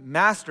be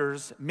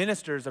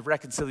ministers of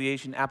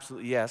reconciliation,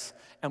 absolutely yes.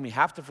 And we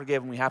have to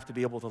forgive and we have to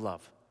be able to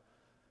love.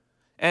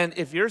 And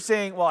if you're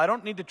saying, well, I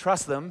don't need to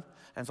trust them,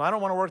 and so I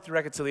don't want to work through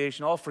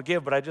reconciliation, I'll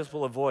forgive, but I just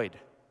will avoid.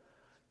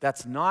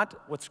 That's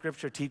not what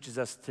Scripture teaches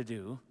us to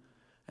do,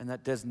 and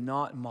that does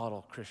not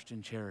model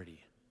Christian charity.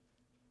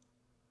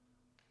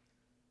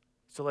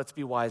 So let's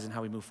be wise in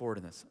how we move forward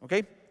in this,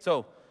 okay?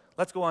 So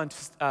let's go on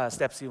to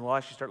step C, and we'll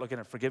actually start looking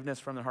at forgiveness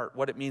from the heart,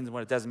 what it means and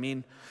what it doesn't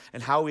mean,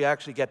 and how we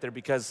actually get there,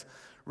 because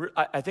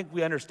I think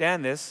we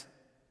understand this.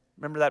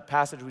 Remember that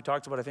passage we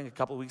talked about, I think, a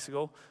couple of weeks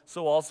ago?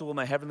 So also will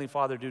my heavenly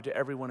Father do to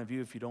every one of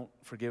you if you don't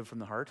forgive from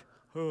the heart.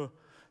 Oh,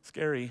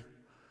 scary,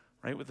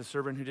 right? With the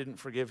servant who didn't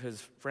forgive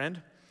his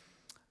friend.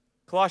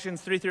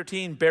 Colossians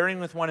 3:13, bearing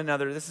with one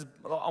another. This is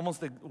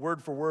almost the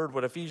word for word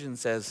what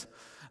Ephesians says,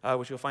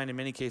 which you'll find in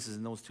many cases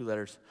in those two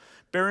letters.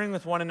 Bearing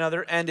with one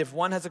another, and if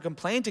one has a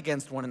complaint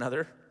against one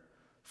another,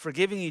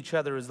 forgiving each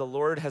other as the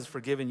Lord has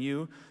forgiven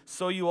you,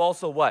 so you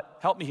also what?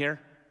 Help me here.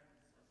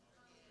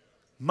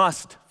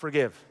 Must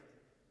forgive.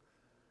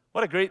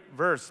 What a great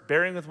verse.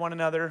 Bearing with one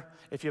another,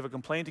 if you have a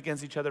complaint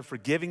against each other,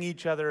 forgiving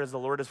each other as the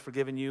Lord has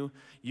forgiven you,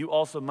 you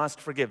also must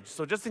forgive.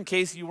 So just in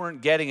case you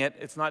weren't getting it,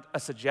 it's not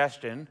a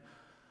suggestion.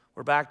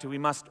 We're back to we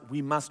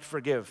must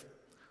forgive.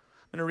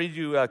 I'm going to read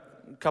you a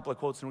couple of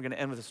quotes, and we're going to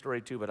end with a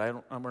story too, but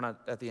we're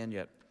not at the end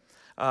yet.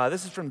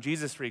 This is from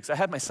Jesus Freaks. I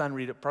had my son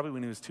read it probably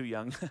when he was too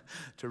young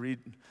to read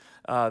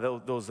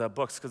those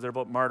books, because they're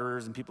about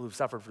martyrs and people who've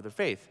suffered for their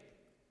faith.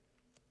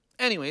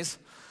 Anyways,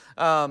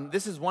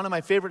 this is one of my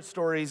favorite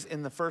stories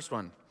in the first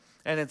one,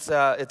 and it's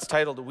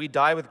titled "We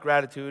Die with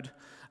Gratitude."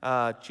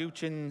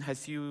 Chuchin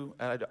Hasiu.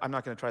 I'm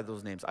not going to try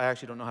those names. I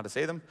actually don't know how to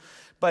say them.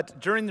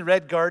 But during the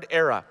Red Guard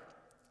era.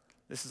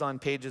 This is on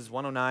pages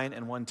 109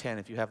 and 110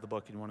 if you have the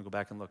book and you want to go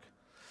back and look.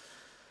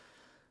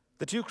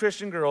 The two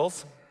Christian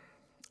girls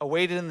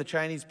awaited in the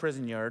Chinese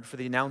prison yard for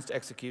the announced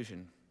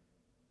execution.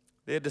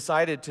 They had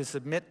decided to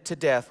submit to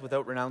death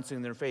without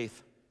renouncing their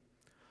faith.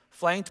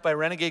 Flanked by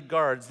renegade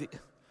guards, the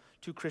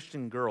two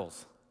Christian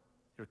girls,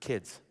 your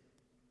kids,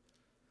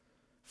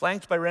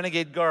 Flanked by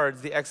renegade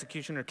guards, the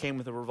executioner came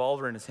with a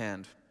revolver in his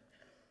hand.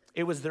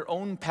 It was their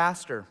own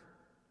pastor.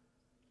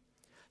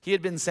 He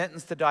had been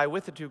sentenced to die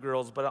with the two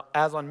girls, but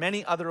as on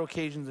many other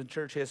occasions in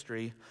church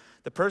history,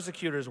 the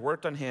persecutors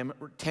worked on him,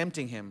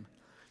 tempting him.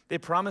 They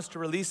promised to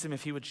release him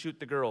if he would shoot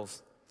the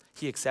girls.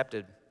 He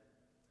accepted.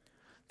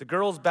 The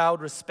girls bowed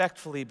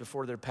respectfully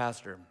before their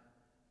pastor.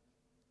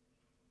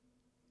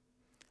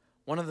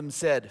 One of them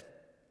said,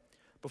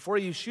 "Before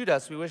you shoot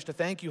us, we wish to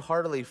thank you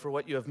heartily for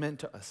what you have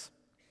meant to us.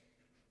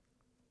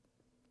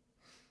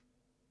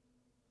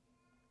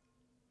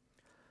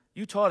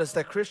 You taught us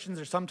that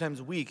Christians are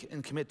sometimes weak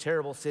and commit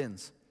terrible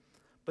sins,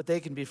 but they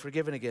can be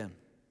forgiven again.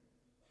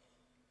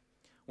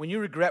 When you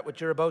regret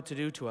what you're about to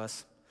do to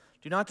us,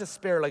 do not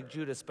despair like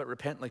Judas, but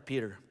repent like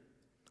Peter.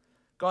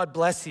 God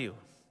bless you.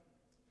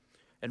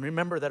 And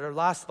remember that our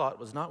last thought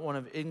was not one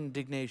of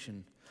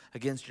indignation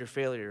against your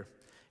failure.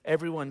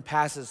 Everyone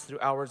passes through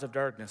hours of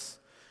darkness.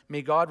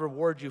 May God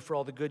reward you for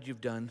all the good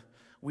you've done.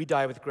 We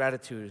die with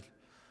gratitude."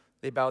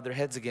 They bowed their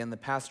heads again. The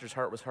pastor's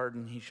heart was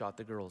hardened. He shot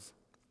the girls.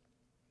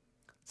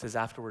 It says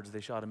afterwards they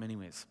shot him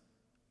anyways.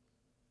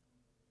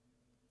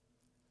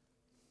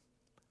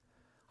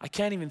 I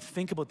can't even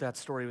think about that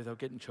story without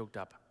getting choked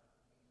up.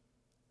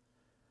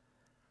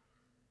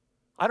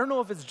 I don't know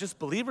if it's just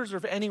believers or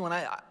if anyone.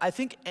 I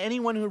think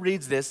anyone who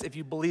reads this, if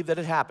you believe that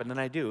it happened, and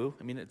I do,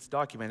 I mean, it's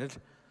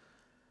documented,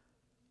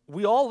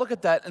 we all look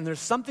at that and there's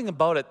something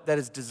about it that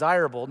is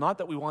desirable, not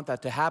that we want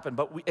that to happen,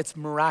 but it's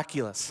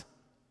miraculous.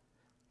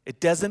 It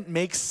doesn't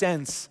make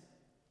sense.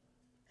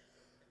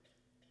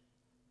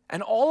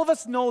 And all of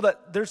us know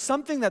that there's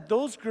something that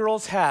those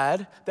girls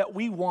had that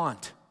we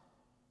want.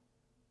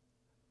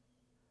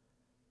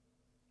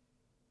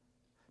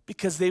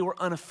 Because they were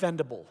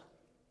unoffendable.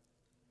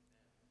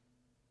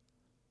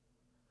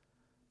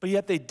 But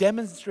yet they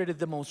demonstrated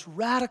the most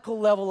radical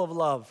level of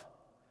love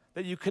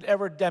that you could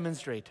ever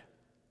demonstrate.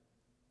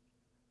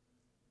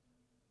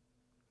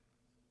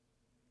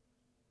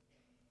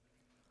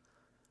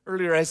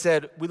 Earlier I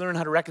said we learn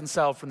how to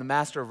reconcile from the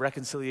master of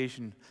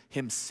reconciliation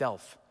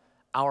himself,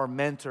 our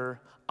mentor,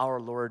 our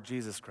Lord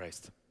Jesus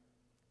Christ.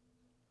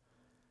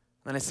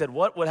 And I said,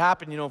 what would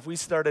happen, if we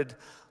started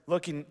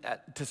looking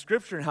to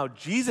Scripture and how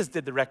Jesus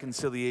did the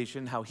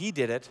reconciliation, how he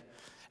did it,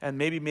 and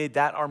maybe made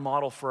that our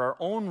model for our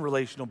own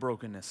relational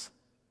brokenness?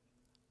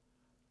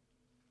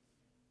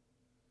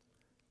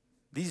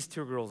 These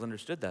two girls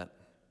understood that.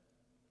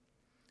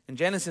 In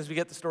Genesis, we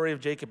get the story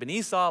of Jacob and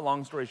Esau.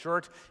 Long story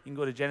short, you can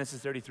go to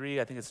Genesis 33.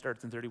 I think it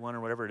starts in 31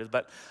 or whatever it is,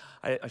 but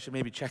I should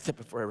maybe check that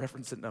before I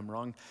reference it and I'm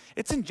wrong.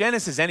 It's in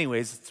Genesis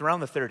anyways. It's around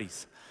the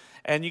 30s.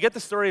 And you get the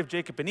story of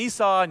Jacob and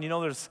Esau, and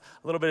there's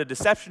a little bit of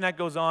deception that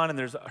goes on, and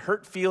there's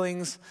hurt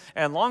feelings.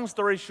 And long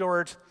story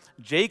short,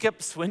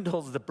 Jacob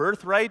swindles the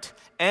birthright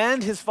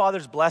and his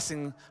father's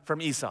blessing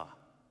from Esau.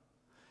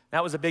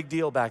 That was a big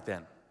deal back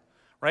then,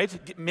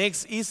 right?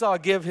 Makes Esau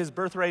give his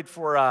birthright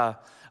for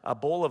a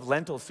bowl of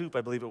lentil soup,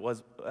 I believe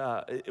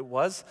it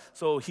was.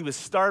 So he was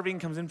starving,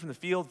 comes in from the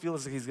field,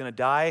 feels like he's going to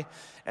die,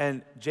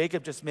 and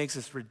Jacob just makes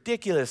this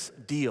ridiculous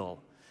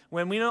deal.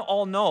 When we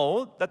all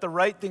know that the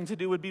right thing to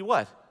do would be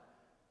what?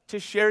 To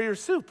share your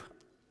soup.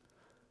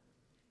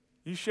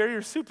 You share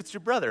your soup, it's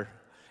your brother.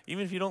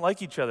 Even if you don't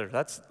like each other,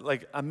 that's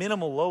like a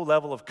minimal low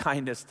level of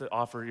kindness to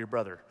offer your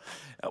brother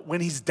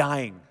when he's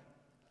dying.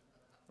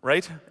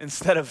 Right?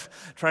 Instead of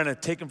trying to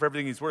take him for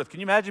everything he's worth.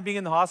 Can you imagine being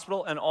in the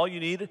hospital and all you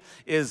need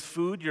is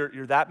food,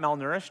 you're that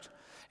malnourished,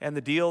 and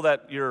the deal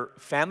that your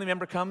family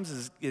member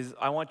comes is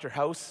I want your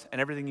house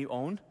and everything you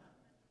own,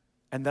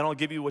 and then I'll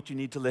give you what you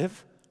need to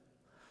live?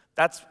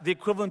 That's the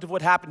equivalent of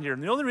what happened here.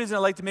 And the only reason I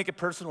like to make it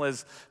personal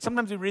is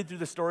sometimes we read through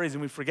the stories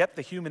and we forget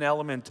the human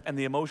element and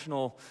the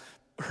emotional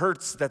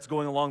hurts that's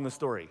going along the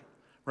story.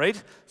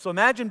 Right? So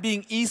imagine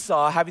being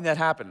Esau having that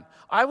happen.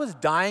 I was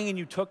dying and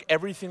you took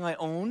everything I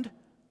owned?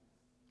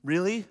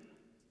 Really?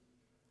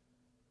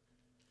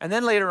 And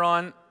then later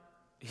on,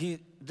 he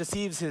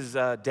deceives his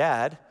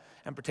dad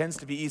and pretends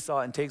to be Esau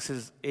and takes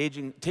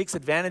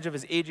advantage of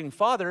his aging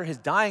father, his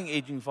dying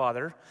aging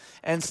father,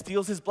 and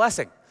steals his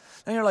blessing.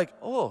 And you're like,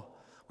 oh,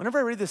 whenever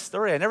I read this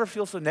story, I never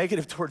feel so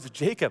negative towards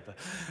Jacob.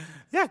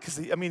 Yeah, because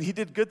he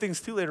did good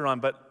things too later on,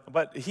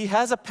 but he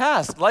has a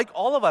past. Like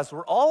all of us,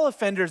 we're all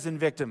offenders and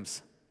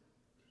victims.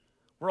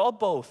 We're all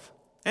both.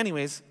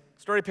 Anyways,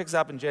 story picks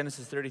up in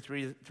Genesis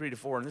 33,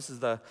 3-4, and this is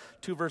the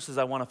two verses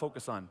I want to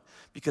focus on.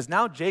 Because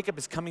now Jacob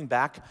is coming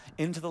back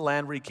into the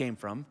land where he came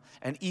from,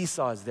 and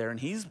Esau is there, and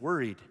he's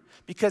worried.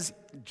 Because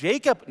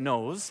Jacob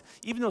knows,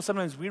 even though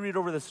sometimes we read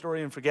over the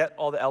story and forget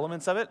all the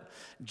elements of it,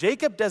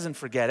 Jacob doesn't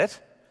forget it.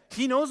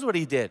 He knows what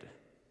he did.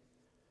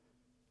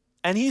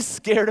 And he's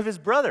scared of his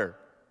brother.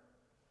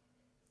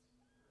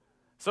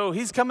 So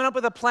he's coming up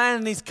with a plan,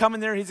 and he's coming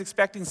there. He's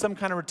expecting some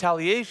kind of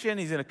retaliation.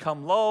 He's going to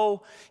come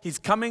low. He's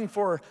coming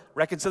for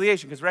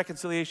reconciliation, because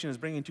reconciliation is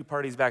bringing two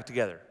parties back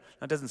together.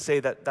 That doesn't say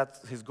that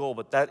that's his goal,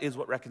 but that is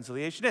what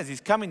reconciliation is.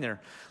 He's coming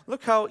there.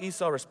 Look how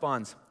Esau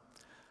responds.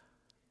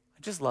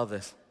 I just love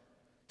this.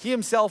 He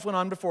himself went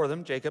on before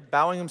them, Jacob,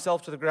 bowing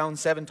himself to the ground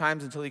 7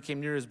 times until he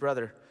came near his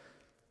brother.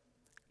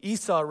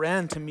 Esau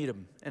ran to meet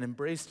him and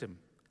embraced him,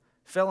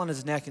 fell on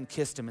his neck and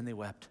kissed him, and they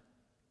wept.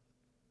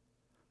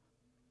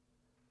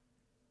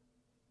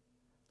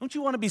 Don't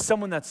you want to be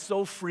someone that's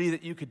so free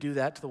that you could do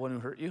that to the one who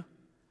hurt you?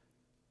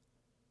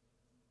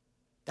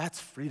 That's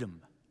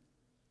freedom.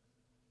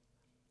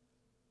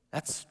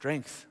 That's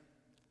strength.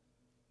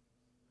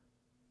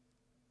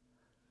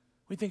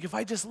 We think if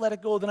I just let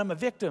it go, then I'm a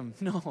victim.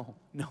 No.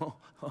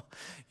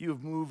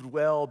 You've moved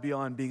well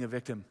beyond being a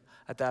victim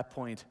at that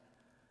point.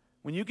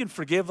 When you can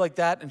forgive like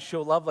that and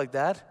show love like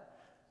that,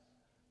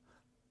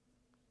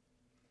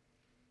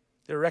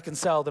 they're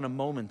reconciled in a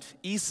moment.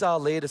 Esau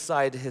laid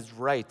aside his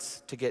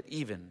rights to get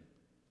even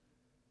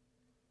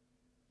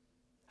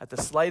at the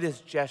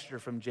slightest gesture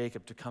from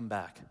Jacob to come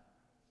back.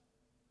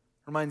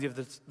 Reminds you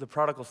of the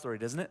prodigal story,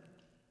 doesn't it?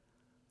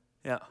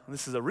 Yeah,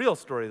 this is a real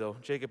story though,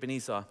 Jacob and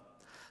Esau.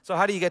 So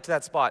how do you get to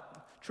that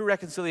spot? True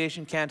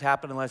reconciliation can't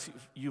happen unless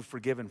you've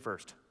forgiven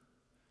first.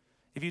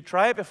 If you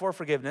try it before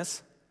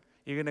forgiveness,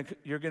 you're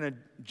gonna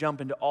jump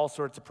into all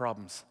sorts of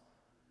problems.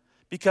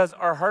 Because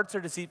our hearts are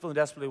deceitful and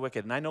desperately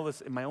wicked. And I know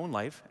this in my own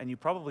life, and you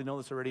probably know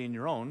this already in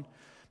your own,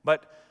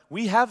 but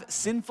we have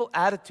sinful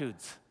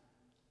attitudes.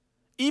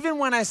 Even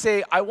when I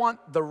say, I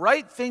want the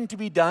right thing to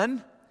be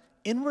done,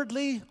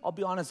 inwardly, I'll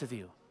be honest with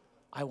you,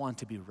 I want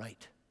to be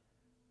right.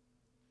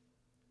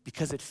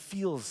 Because it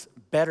feels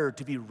better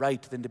to be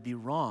right than to be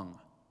wrong.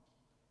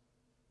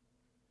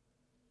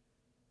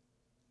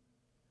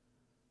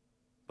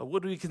 But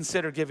would we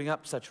consider giving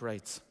up such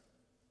rights?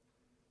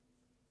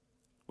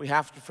 We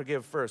have to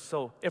forgive first.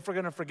 So if we're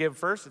going to forgive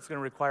first, it's going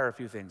to require a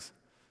few things.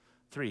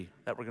 3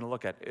 that we're going to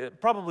look at.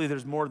 Probably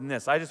there's more than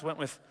this. I just went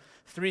with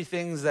 3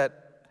 things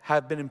that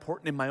have been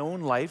important in my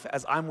own life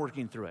as I'm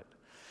working through it.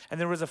 And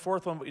there was a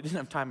 4th one, but we didn't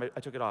have time. I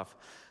took it off.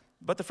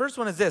 But the first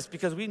one is this,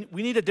 because we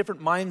need a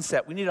different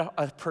mindset. We need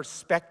a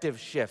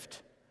perspective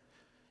shift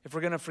if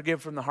we're going to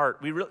forgive from the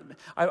heart.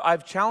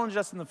 I've challenged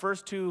us in the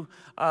first 2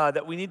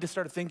 that we need to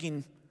start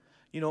thinking,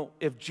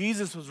 if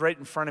Jesus was right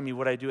in front of me,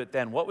 would I do it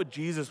then? What would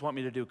Jesus want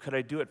me to do? Could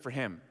I do it for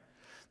him?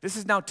 This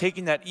is now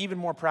taking that even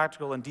more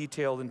practical and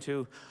detailed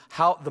into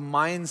how the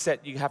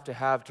mindset you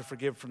have to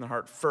forgive from the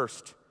heart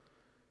first.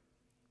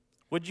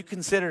 Would you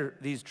consider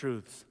these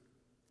truths?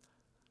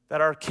 That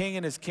our king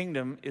and his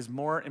kingdom is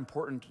more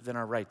important than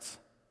our rights.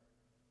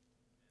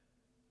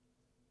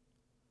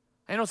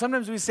 I know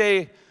sometimes we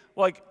say,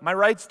 my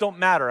rights don't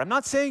matter. I'm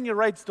not saying your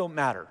rights don't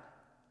matter.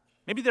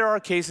 Maybe there are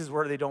cases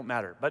where they don't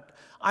matter, but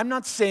I'm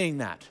not saying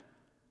that.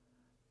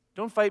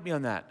 Don't fight me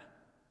on that.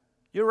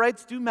 Your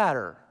rights do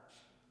matter.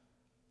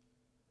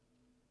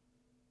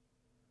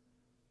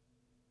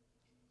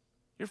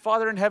 Your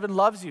Father in heaven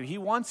loves you. He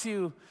wants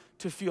you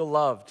to feel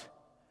loved,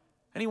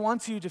 and he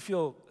wants you to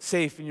feel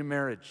safe in your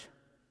marriage.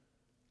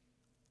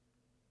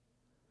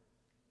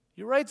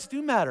 Your rights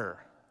do matter.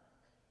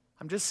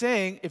 I'm just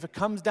saying, if it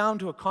comes down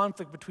to a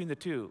conflict between the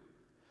two,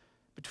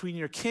 between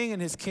your king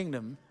and his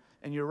kingdom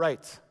and your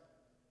rights,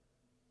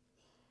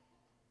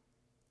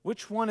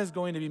 which one is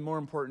going to be more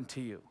important to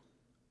you?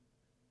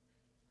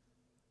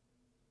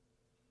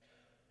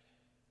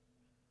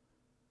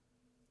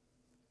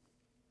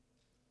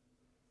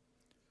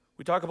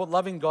 We talk about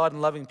loving God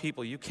and loving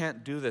people. You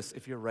can't do this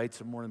if your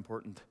rights are more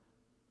important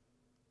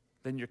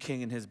than your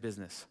king and his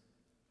business.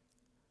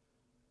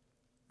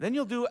 Then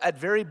you'll do at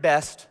very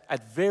best,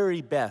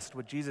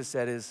 what Jesus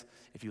said is,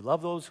 if you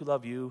love those who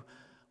love you,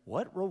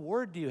 what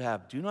reward do you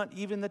have? Do not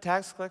even the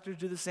tax collectors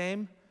do the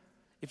same?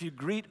 If you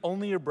greet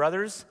only your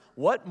brothers,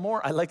 what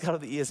more, I like how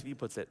the ESV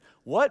puts it,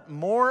 what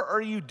more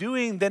are you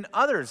doing than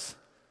others?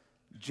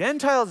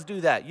 Gentiles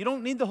do that. You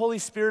don't need the Holy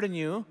Spirit in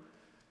you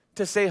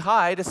to say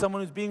hi to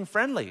someone who's being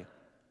friendly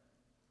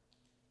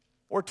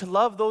or to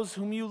love those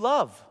whom you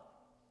love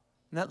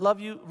and that love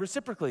you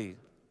reciprocally.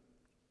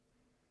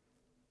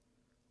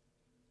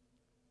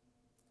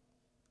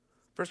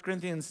 1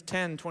 Corinthians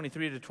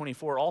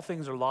 10:23-24, all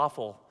things are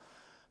lawful,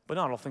 but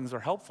not all things are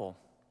helpful.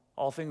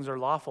 All things are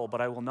lawful,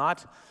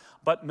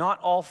 but not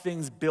all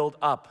things build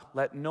up.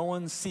 Let no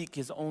one seek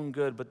his own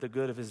good, but the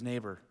good of his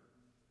neighbor.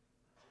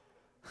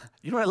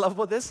 You know what I love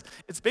about this?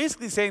 It's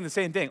basically saying the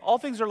same thing. All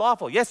things are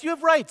lawful. Yes, you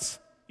have rights.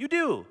 You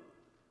do.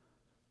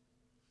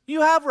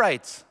 You have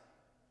rights.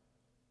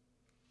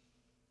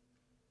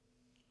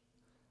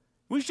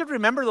 We should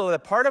remember, though,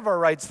 that part of our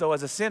rights, though,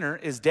 as a sinner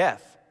is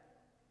death.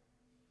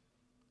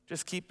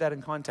 Just keep that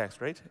in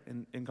context, right?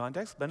 In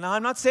context. But now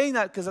I'm not saying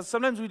that because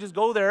sometimes we just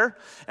go there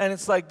and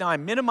it's like, now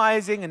I'm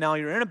minimizing and now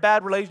you're in a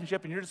bad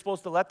relationship and you're just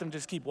supposed to let them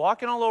just keep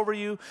walking all over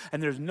you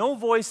and there's no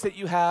voice that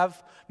you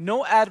have,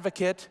 no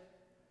advocate.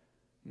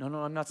 No,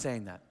 I'm not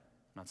saying that.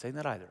 I'm not saying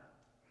that either.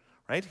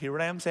 Right? Hear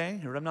what I am saying,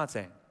 hear what I'm not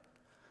saying.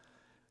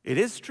 It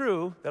is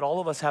true that all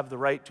of us have the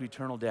right to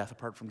eternal death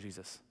apart from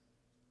Jesus.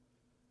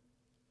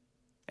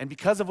 And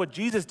because of what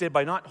Jesus did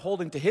by not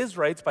holding to his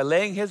rights, by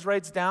laying his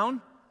rights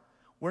down,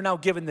 we're now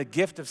given the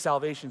gift of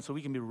salvation so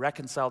we can be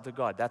reconciled to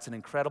God. That's an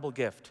incredible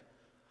gift.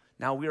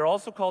 Now, we are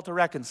also called to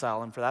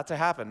reconcile, and for that to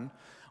happen,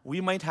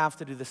 we might have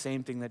to do the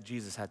same thing that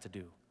Jesus had to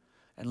do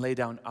and lay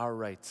down our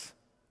rights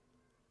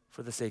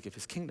for the sake of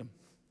his kingdom.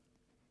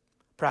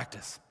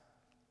 practice.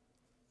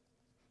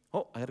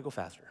 Oh, I got to go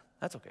faster.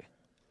 That's okay.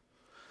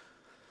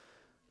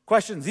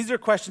 Questions. These are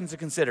questions to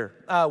consider.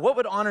 What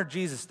would honor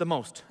Jesus the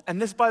most?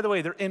 And this, by the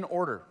way, they're in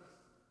order.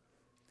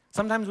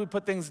 Sometimes we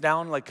put things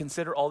down like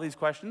consider all these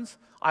questions.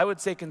 I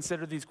would say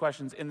consider these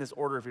questions in this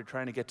order if you're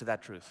trying to get to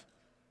that truth.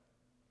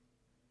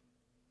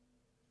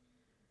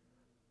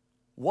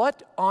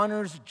 What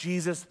honors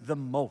Jesus the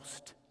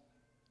most?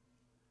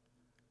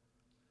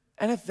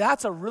 And if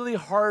that's a really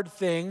hard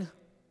thing,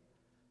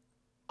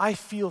 I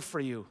feel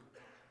for you.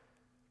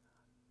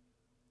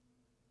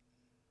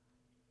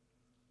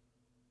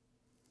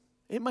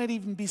 It might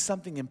even be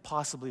something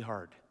impossibly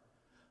hard.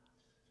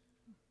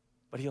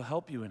 But he'll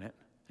help you in it,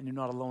 and you're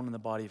not alone in the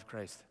body of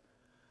Christ.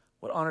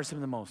 What honors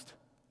him the most?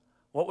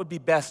 What would be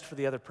best for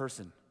the other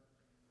person?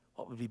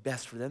 What would be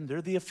best for them?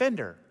 They're the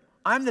offender.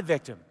 I'm the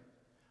victim.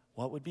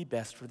 What would be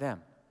best for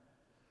them?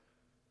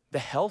 The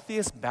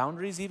healthiest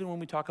boundaries, even when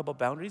we talk about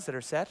boundaries that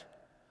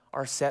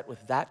are set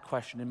with that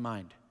question in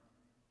mind.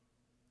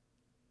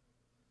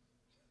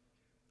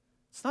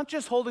 It's not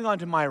just holding on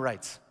to my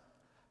rights.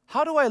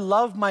 How do I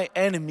love my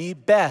enemy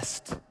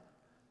best?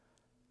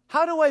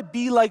 How do I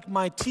be like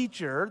my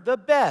teacher the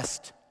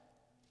best?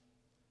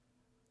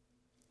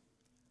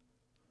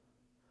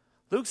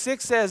 Luke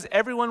 6 says,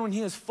 everyone when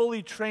he is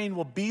fully trained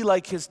will be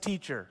like his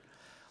teacher.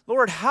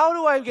 Lord, how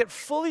do I get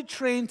fully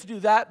trained to do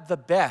that the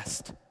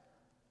best?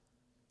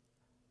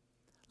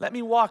 Let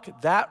me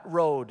walk that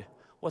road.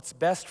 What's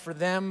best for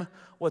them,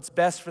 what's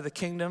best for the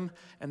kingdom,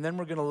 and then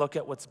we're going to look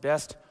at what's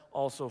best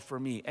also for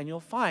me. And you'll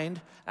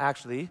find,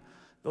 actually,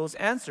 those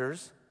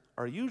answers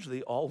are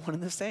usually all one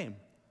and the same.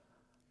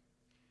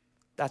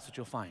 That's what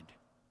you'll find.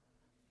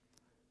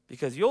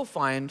 Because you'll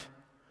find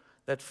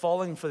that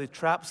falling for the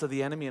traps of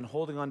the enemy and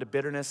holding on to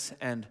bitterness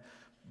and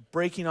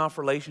breaking off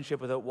relationship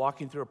without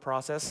walking through a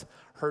process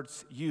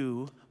hurts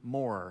you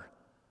more.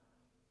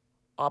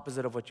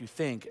 Opposite of what you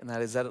think, and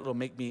that is that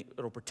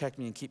it'll protect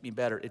me and keep me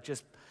better.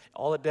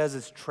 All it does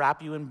is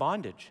trap you in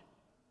bondage.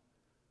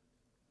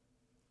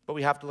 But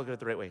we have to look at it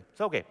the right way.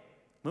 So, okay,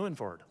 moving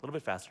forward, a little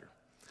bit faster.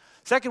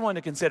 Second one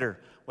to consider,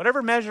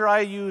 whatever measure I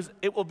use,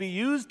 it will be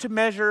used to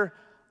measure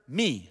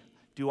me.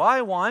 Do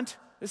I want,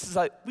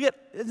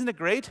 isn't it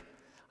great?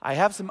 I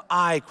have some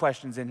I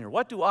questions in here.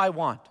 What do I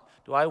want?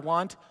 Do I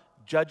want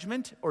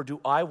judgment or do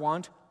I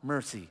want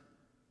mercy?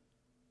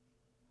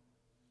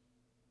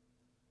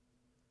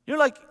 You're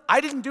like,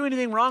 I didn't do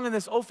anything wrong in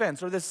this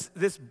offense or this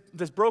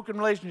broken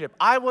relationship.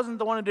 I wasn't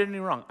the one who did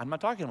anything wrong. I'm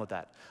not talking about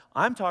that.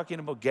 I'm talking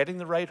about getting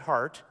the right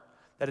heart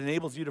that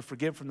enables you to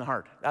forgive from the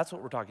heart. That's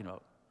what we're talking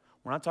about.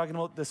 We're not talking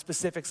about the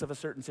specifics of a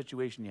certain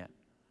situation yet.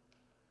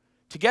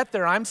 To get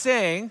there, I'm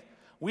saying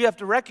we have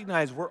to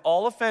recognize we're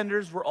all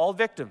offenders, we're all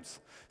victims.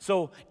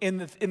 So in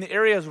the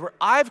areas where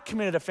I've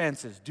committed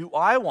offenses, do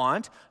I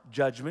want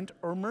judgment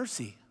or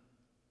mercy?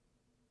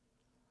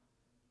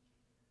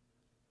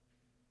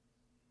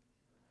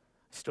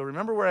 I still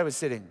remember where I was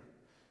sitting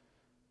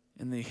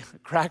in the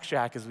crack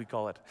shack, as we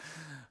call it,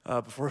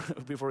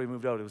 before we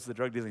moved out. It was the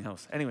drug dealing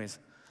house. Anyways,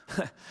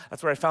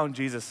 that's where I found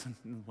Jesus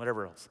and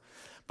whatever else.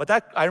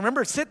 But I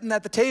remember sitting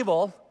at the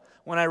table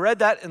when I read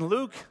that in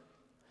Luke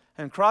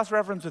and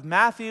cross-referenced with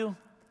Matthew,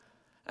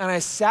 and I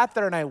sat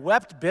there and I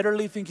wept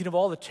bitterly thinking of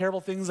all the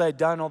terrible things I'd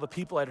done, all the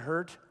people I'd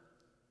hurt.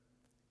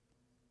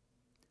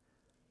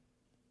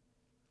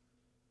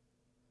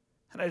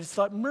 And I just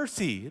thought,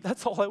 mercy,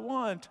 that's all I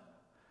want.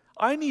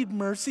 I need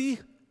mercy.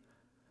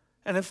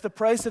 And if the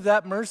price of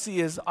that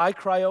mercy is I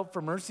cry out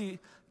for mercy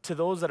to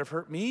those that have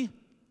hurt me,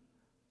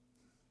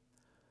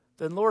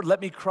 then Lord, let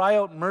me cry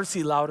out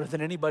mercy louder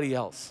than anybody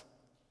else.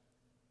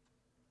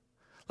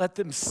 Let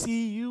them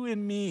see you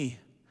in me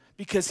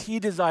because he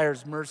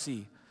desires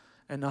mercy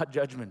and not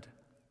judgment.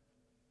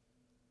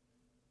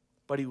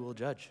 But he will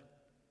judge.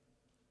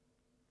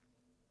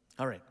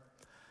 All right,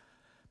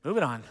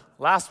 moving on.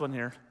 Last one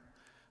here, and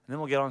then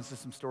we'll get on to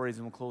some stories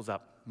and we'll close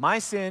up. My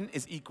sin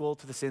is equal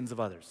to the sins of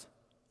others.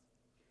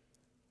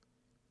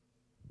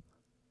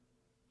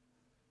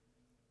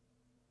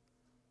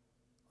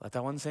 Let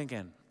that one sink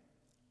in.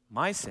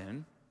 My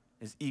sin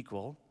is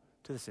equal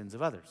to the sins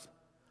of others.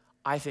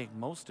 I think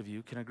most of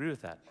you can agree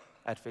with that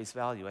at face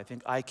value. I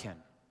think I can.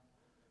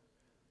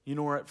 You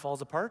know where it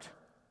falls apart?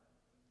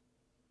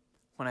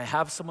 When I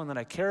have someone that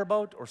I care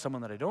about or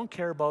someone that I don't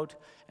care about,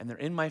 and they're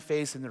in my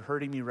face and they're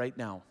hurting me right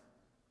now.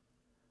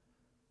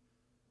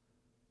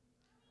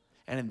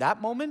 And in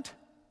that moment,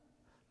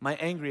 my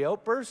angry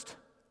outburst,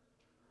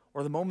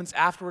 or the moments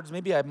afterwards,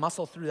 maybe I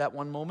muscle through that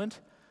one moment,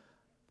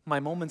 my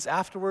moments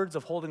afterwards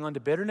of holding on to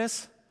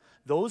bitterness,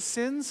 those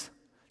sins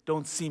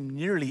don't seem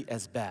nearly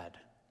as bad.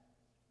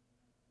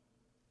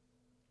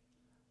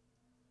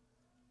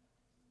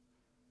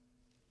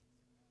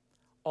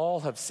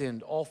 All have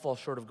sinned, all fall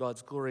short of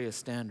God's glorious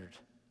standard.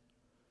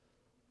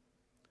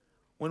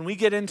 When we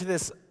get into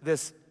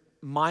this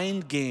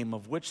mind game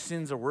of which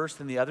sins are worse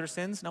than the other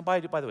sins, now by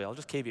the way, I'll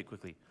just caveat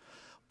quickly.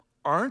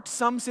 Aren't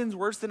some sins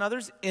worse than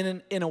others?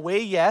 In a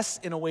way, yes.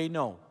 In a way,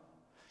 no.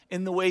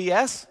 In the way,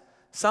 yes,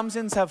 some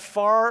sins have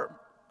far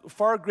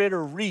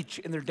greater reach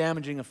in their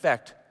damaging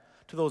effect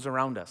to those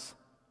around us.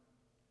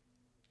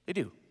 They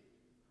do.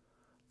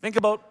 Think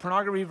about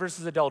pornography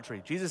versus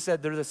adultery. Jesus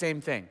said they're the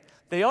same thing.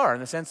 They are, in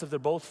the sense of they're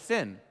both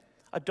sin.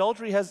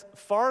 Adultery has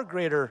far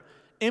greater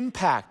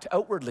impact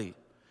outwardly.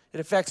 It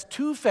affects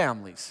two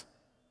families.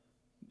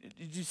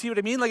 Did you see what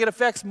I mean? Like, it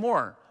affects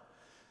more.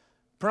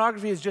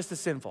 Pornography is just as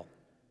sinful.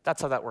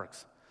 That's how that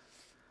works.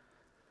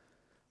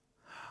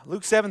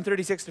 Luke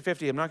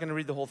 7:36-50. I'm not going to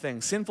read the whole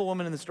thing. Sinful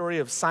woman in the story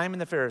of Simon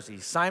the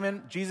Pharisee.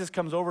 Simon, Jesus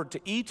comes over to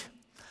eat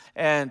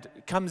and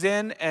comes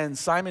in, and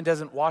Simon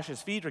doesn't wash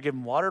his feet or give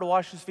him water to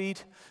wash his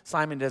feet.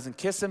 Simon doesn't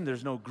kiss him.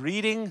 There's no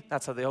greeting.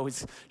 That's how they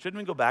always, shouldn't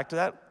we go back to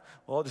that?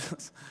 Well,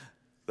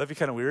 that'd be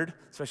kind of weird,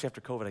 especially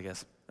after COVID, I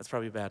guess. That's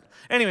probably bad.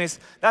 Anyways,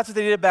 that's what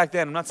they did back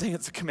then. I'm not saying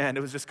it's a command.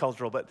 It was just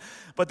cultural. But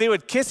they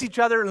would kiss each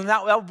other, and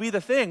that would be the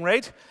thing,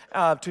 right?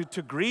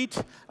 To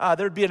greet.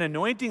 There would be an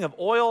anointing of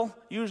oil,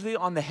 usually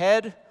on the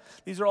head.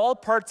 These are all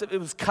parts of, it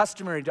was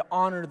customary to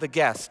honor the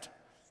guest.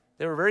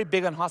 They were very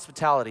big on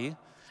hospitality,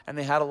 and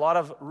they had a lot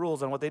of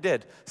rules on what they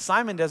did.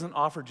 Simon doesn't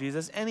offer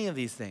Jesus any of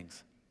these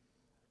things.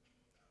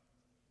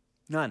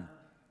 None.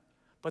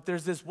 But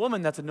there's this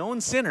woman that's a known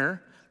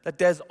sinner that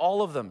does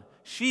all of them.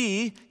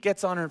 She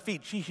gets on her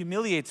feet. She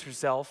humiliates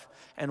herself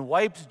and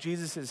wipes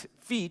Jesus'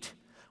 feet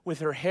with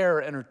her hair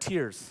and her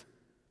tears.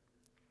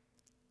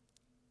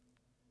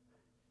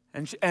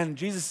 And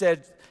Jesus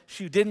said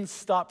she didn't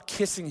stop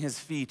kissing his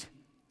feet.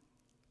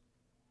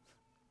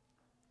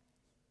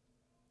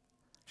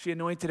 She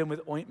anointed him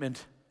with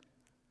ointment.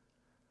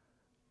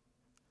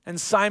 And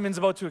Simon's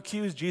about to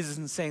accuse Jesus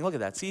and saying, look at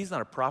that. See, he's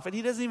not a prophet.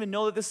 He doesn't even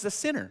know that this is a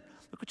sinner.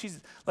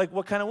 Look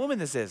what kind of woman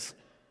this is.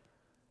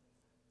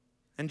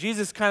 And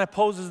Jesus kind of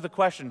poses the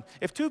question,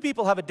 if two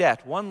people have a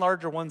debt, one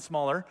larger, one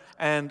smaller,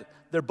 and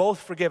they're both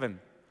forgiven,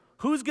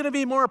 who's going to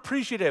be more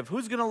appreciative?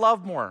 Who's going to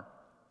love more?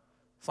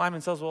 Simon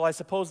says, well, I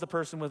suppose the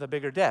person with a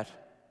bigger debt.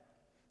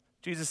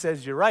 Jesus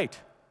says, you're right.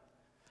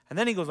 And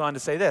then he goes on to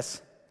say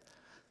this,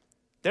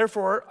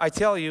 therefore, I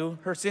tell you,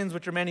 her sins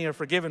which are many are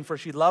forgiven, for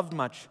she loved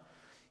much.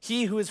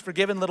 He who is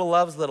forgiven little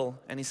loves little.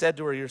 And he said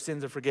to her, your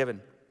sins are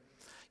forgiven.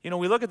 You know,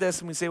 we look at this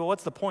and we say, well,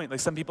 what's the point? Like,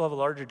 some people have a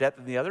larger debt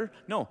than the other.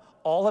 No,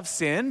 all have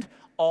sinned.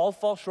 All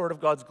fall short of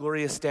God's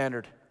glorious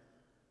standard.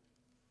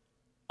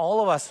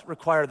 All of us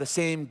require the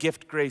same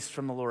gift grace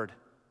from the Lord.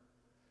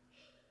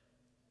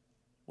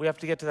 We have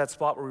to get to that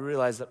spot where we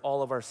realize that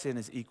all of our sin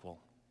is equal.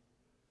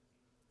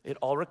 It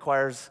all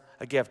requires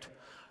a gift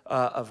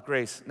of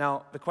grace.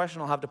 Now, the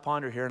question I'll have to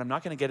ponder here, and I'm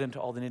not going to get into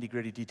all the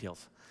nitty-gritty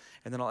details,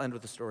 and then I'll end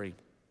with a story.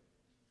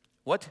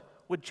 What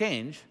would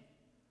change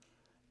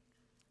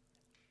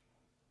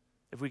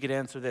if we could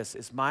answer this?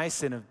 Is my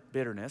sin of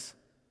bitterness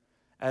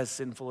as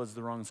sinful as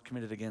the wrongs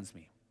committed against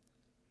me?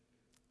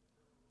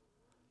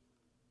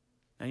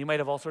 Now, you might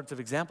have all sorts of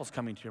examples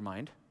coming to your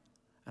mind,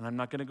 and I'm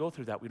not going to go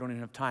through that. We don't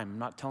even have time. I'm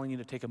not telling you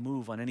to take a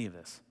move on any of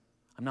this.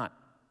 I'm not.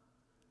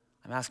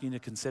 I'm asking you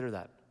to consider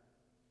that.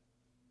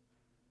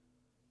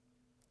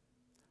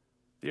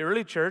 The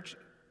early church,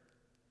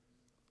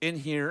 in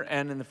here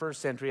and in the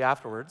first century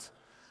afterwards,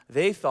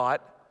 they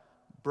thought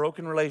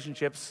broken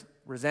relationships,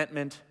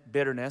 resentment,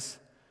 bitterness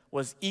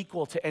was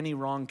equal to any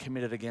wrong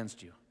committed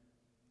against you.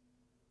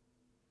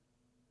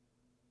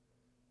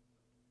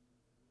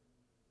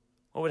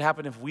 What would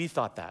happen if we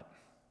thought that?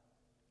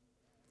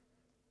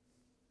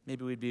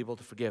 Maybe we'd be able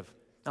to forgive.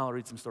 Now I'll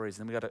read some stories,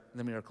 then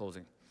we are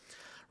closing.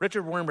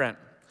 Richard Wurmbrand.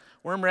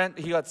 Wurmbrand,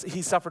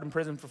 he suffered in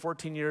prison for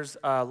 14 years,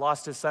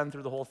 lost his son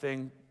through the whole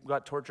thing,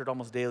 got tortured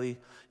almost daily.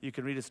 You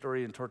can read his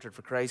story in Tortured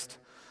for Christ.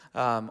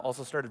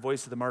 Also started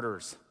Voice of the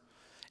Martyrs.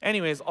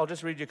 Anyways, I'll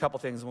just read you a couple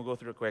things and we'll go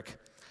through it quick.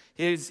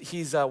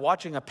 He's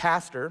watching a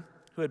pastor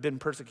who had been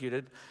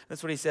persecuted.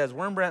 That's what he says.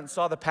 Wurmbrand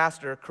saw the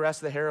pastor caress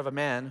the hair of a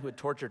man who had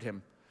tortured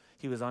him.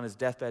 He was on his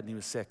deathbed and he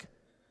was sick.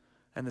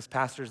 And this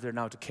pastor's there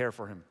now to care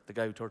for him, the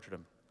guy who tortured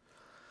him.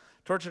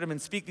 Tortured him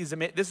and speak these,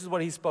 this is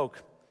what he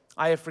spoke.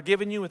 I have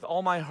forgiven you with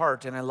all my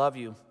heart and I love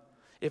you.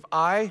 If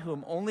I, who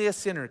am only a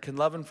sinner, can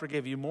love and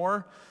forgive you,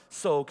 more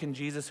so can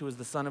Jesus, who is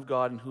the Son of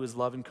God and who is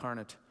love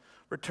incarnate.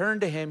 Return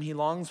to him. He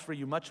longs for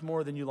you much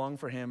more than you long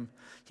for him.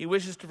 He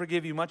wishes to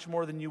forgive you much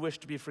more than you wish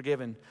to be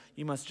forgiven.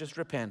 You must just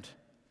repent.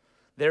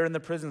 There in the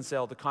prison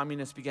cell, the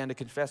communist began to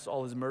confess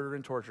all his murder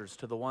and tortures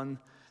to the one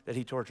that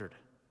he tortured.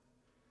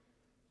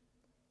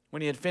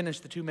 When he had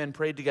finished, the two men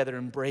prayed together,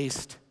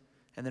 embraced,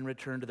 and then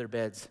returned to their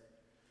beds,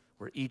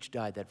 where each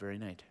died that very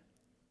night.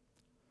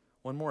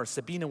 One more,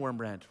 Sabina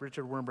Wurmbrand,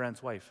 Richard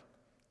Wurmbrand's wife.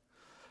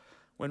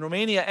 When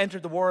Romania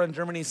entered the war on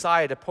Germany's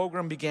side, a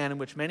pogrom began in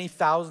which many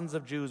thousands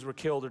of Jews were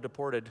killed or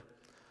deported.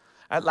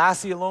 At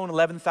Lassi alone,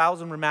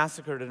 11,000 were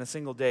massacred in a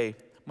single day.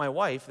 My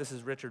wife, this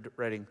is Richard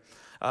writing,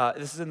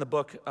 this is in the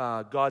book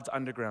God's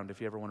Underground, if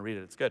you ever want to read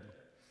it, it's good.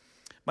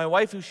 My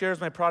wife, who shares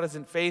my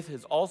Protestant faith,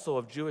 is also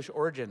of Jewish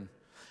origin.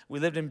 We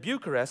lived in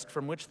Bucharest,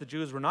 from which the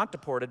Jews were not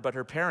deported, but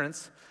her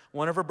parents,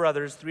 one of her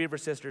brothers, 3 of her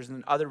sisters,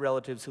 and other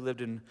relatives who lived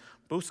in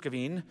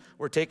Buscovine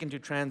were taken to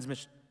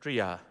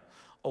Transnistria,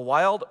 a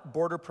wild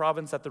border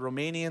province that the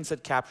Romanians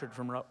had captured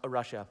from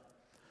Russia.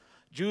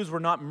 Jews were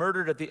not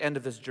murdered at the end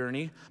of this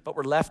journey, but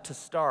were left to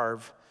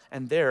starve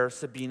and there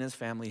Sabina's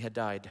family had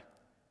died.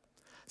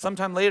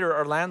 Sometime later,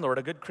 our landlord,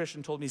 a good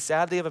Christian, told me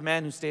sadly of a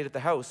man who stayed at the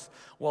house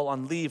while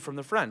on leave from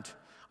the front.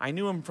 I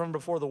knew him from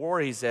before the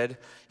war, he said,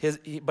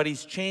 but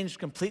he's changed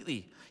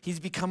completely. He's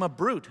become a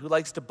brute who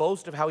likes to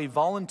boast of how he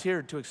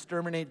volunteered to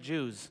exterminate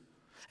Jews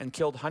and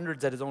killed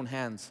hundreds at his own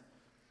hands.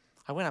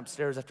 I went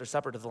upstairs after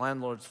supper to the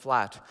landlord's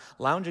flat.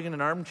 Lounging in an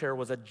armchair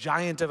was a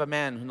giant of a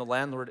man whom the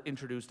landlord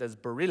introduced as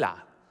Barilla,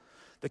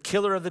 the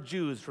killer of the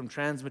Jews from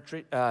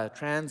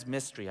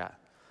Transnistria.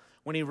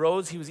 When he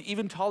rose, he was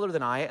even taller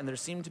than I, and there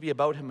seemed to be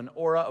about him an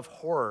aura of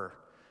horror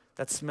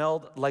that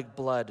smelled like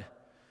blood.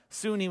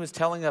 Soon he was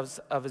telling us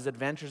of his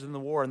adventures in the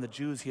war and the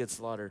Jews he had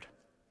slaughtered.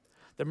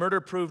 The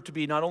murder proved to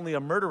be not only a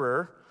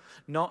murderer,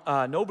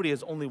 nobody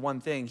is only one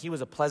thing. He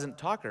was a pleasant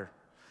talker.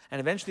 And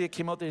eventually it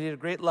came out that he had a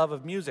great love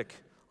of music.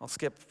 I'll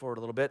skip forward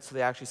a little bit. So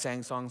they actually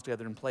sang songs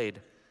together and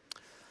played.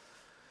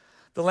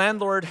 The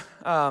landlord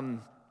and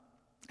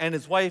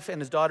his wife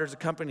and his daughters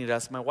accompanied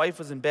us. My wife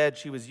was in bed.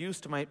 She was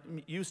used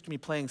to me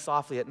playing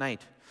softly at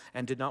night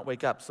and did not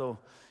wake up. So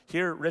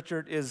here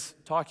Richard is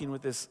talking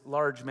with this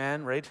large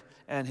man, right?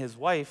 And his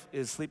wife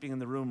is sleeping in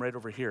the room right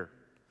over here.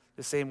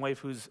 The same wife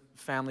whose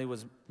family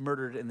was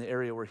murdered in the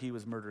area where he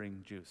was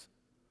murdering Jews.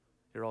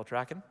 You're all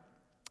tracking?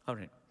 All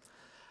right.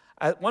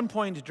 At one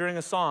point during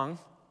a song,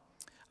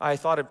 I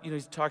thought of,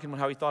 he's talking about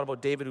how he thought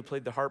about David who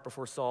played the harp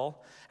before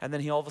Saul. And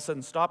then he all of a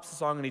sudden stops the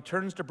song and he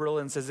turns to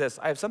Barilla and says this,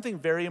 I have something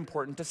very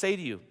important to say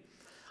to you.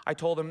 I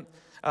told him,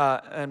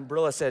 and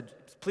Barilla said,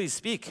 please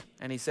speak.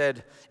 And he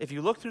said, if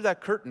you look through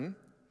that curtain,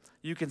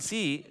 you can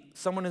see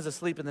someone is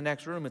asleep in the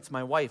next room. It's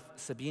my wife,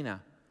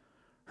 Sabina.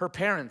 Her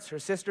parents, her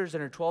sisters,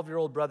 and her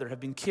 12-year-old brother have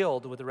been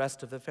killed with the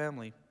rest of the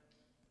family.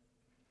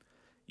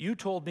 You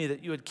told me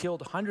that you had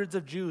killed hundreds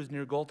of Jews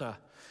near Golgotha,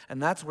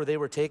 and that's where they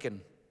were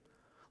taken.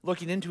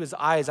 Looking into his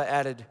eyes, I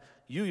added,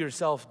 you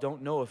yourself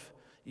don't know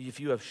if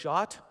you have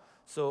shot,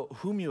 so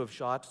whom you have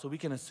shot, so we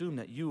can assume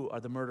that you are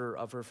the murderer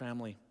of her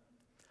family.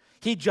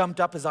 He jumped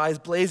up, his eyes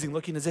blazing,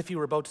 looking as if he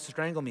were about to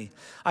strangle me.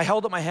 I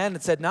held up my hand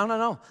and said,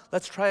 no,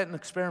 let's try it and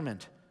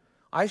experiment.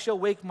 I shall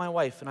wake my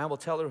wife, and I will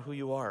tell her who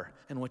you are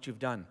and what you've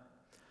done.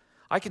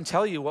 I can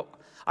tell you what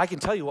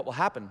will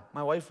happen.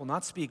 My wife will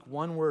not speak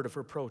one word of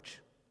reproach.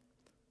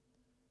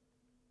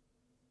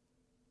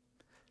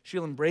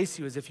 She'll embrace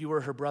you as if you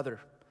were her brother.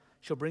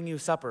 She'll bring you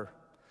supper,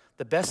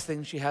 the best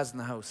thing she has in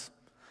the house.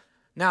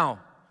 Now,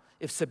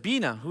 if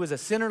Sabina, who is a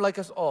sinner like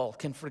us all,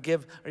 can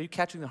forgive, are you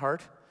catching the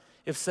heart?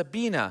 If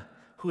Sabina,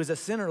 who is a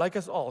sinner like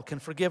us all, can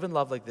forgive and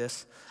love like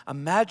this,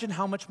 imagine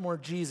how much more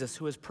Jesus,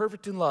 who is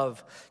perfect in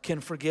love,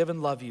 can forgive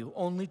and love you.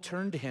 Only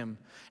turn to him,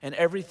 and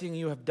everything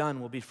you have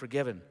done will be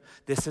forgiven.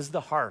 This is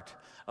the heart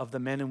of the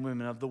men and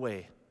women of the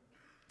way.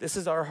 This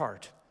is our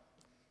heart.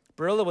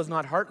 Barilla was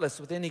not heartless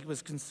within. He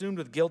was consumed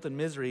with guilt and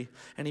misery,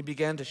 and he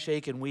began to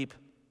shake and weep.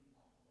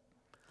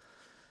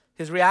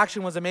 His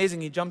reaction was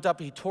amazing. He jumped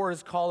up, he tore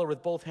his collar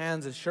with both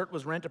hands, his shirt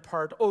was rent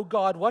apart. Oh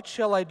God, what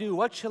shall I do?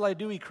 What shall I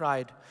do? He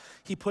cried.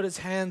 He put his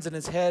head in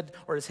his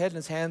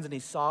hands, and he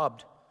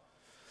sobbed.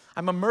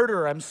 I'm a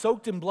murderer, I'm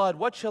soaked in blood.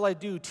 What shall I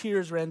do?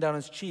 Tears ran down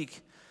his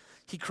cheek.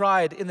 He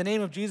cried, in the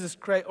name of Jesus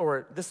Christ,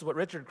 or this is what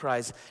Richard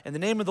cries, in the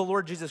name of the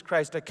Lord Jesus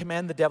Christ, I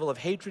command the devil of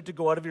hatred to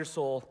go out of your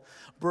soul.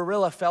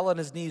 Barilla fell on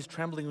his knees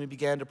trembling and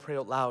began to pray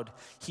out loud.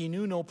 He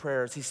knew no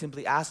prayers. He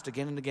simply asked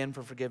again and again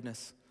for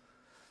forgiveness.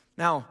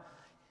 Now,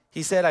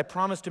 he said, I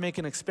promised to make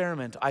an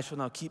experiment. I shall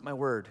now keep my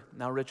word.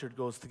 Now Richard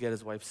goes to get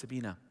his wife,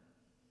 Sabina.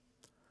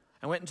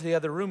 I went into the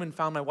other room and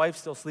found my wife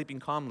still sleeping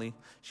calmly.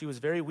 She was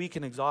very weak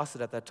and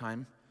exhausted at that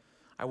time.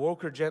 I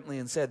woke her gently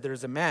and said, there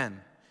is a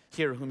man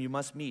here whom you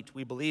must meet.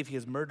 We believe he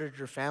has murdered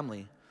your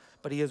family,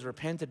 but he has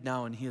repented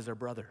now and he is our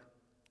brother.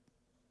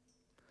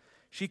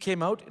 She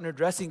came out in her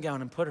dressing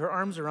gown and put her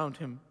arms around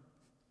him.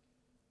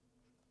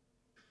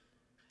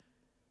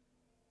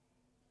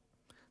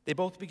 They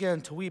both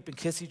began to weep and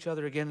kiss each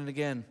other again and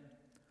again.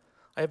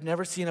 I have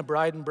never seen a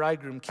bride and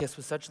bridegroom kiss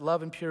with such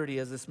love and purity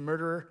as this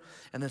murderer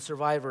and the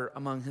survivor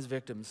among his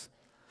victims.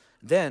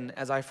 Then,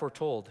 as I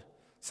foretold,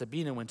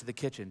 Sabina went to the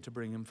kitchen to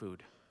bring him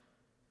food.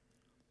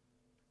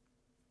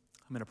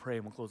 I'm going to pray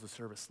and we'll close the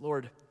service.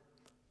 Lord,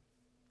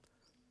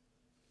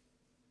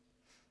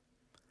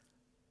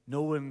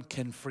 no one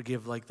can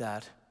forgive like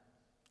that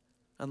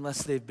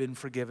unless they've been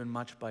forgiven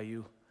much by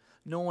you.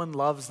 No one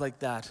loves like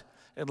that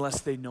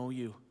unless they know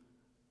you.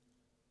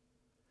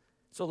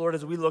 So Lord,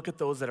 as we look at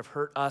those that have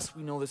hurt us,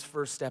 we know this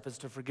first step is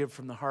to forgive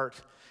from the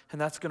heart,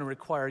 and that's going to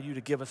require you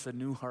to give us a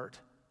new heart,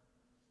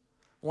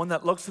 one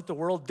that looks at the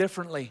world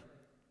differently.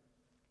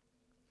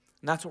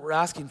 And that's what we're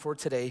asking for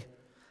today,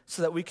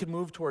 so that we can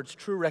move towards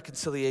true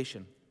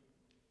reconciliation,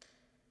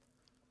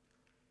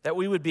 that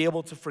we would be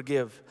able to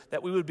forgive,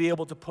 that we would be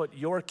able to put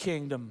your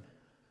kingdom,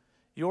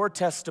 your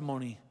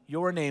testimony,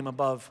 your name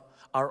above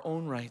our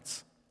own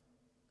rights.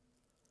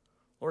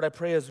 Lord, I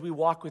pray as we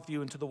walk with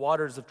you into the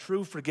waters of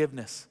true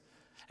forgiveness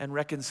and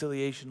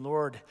reconciliation,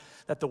 Lord,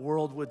 that the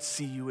world would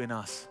see you in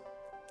us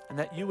and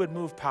that you would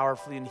move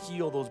powerfully and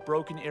heal those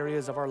broken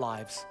areas of our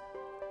lives.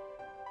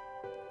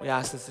 We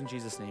ask this in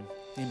Jesus' name.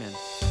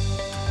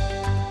 Amen.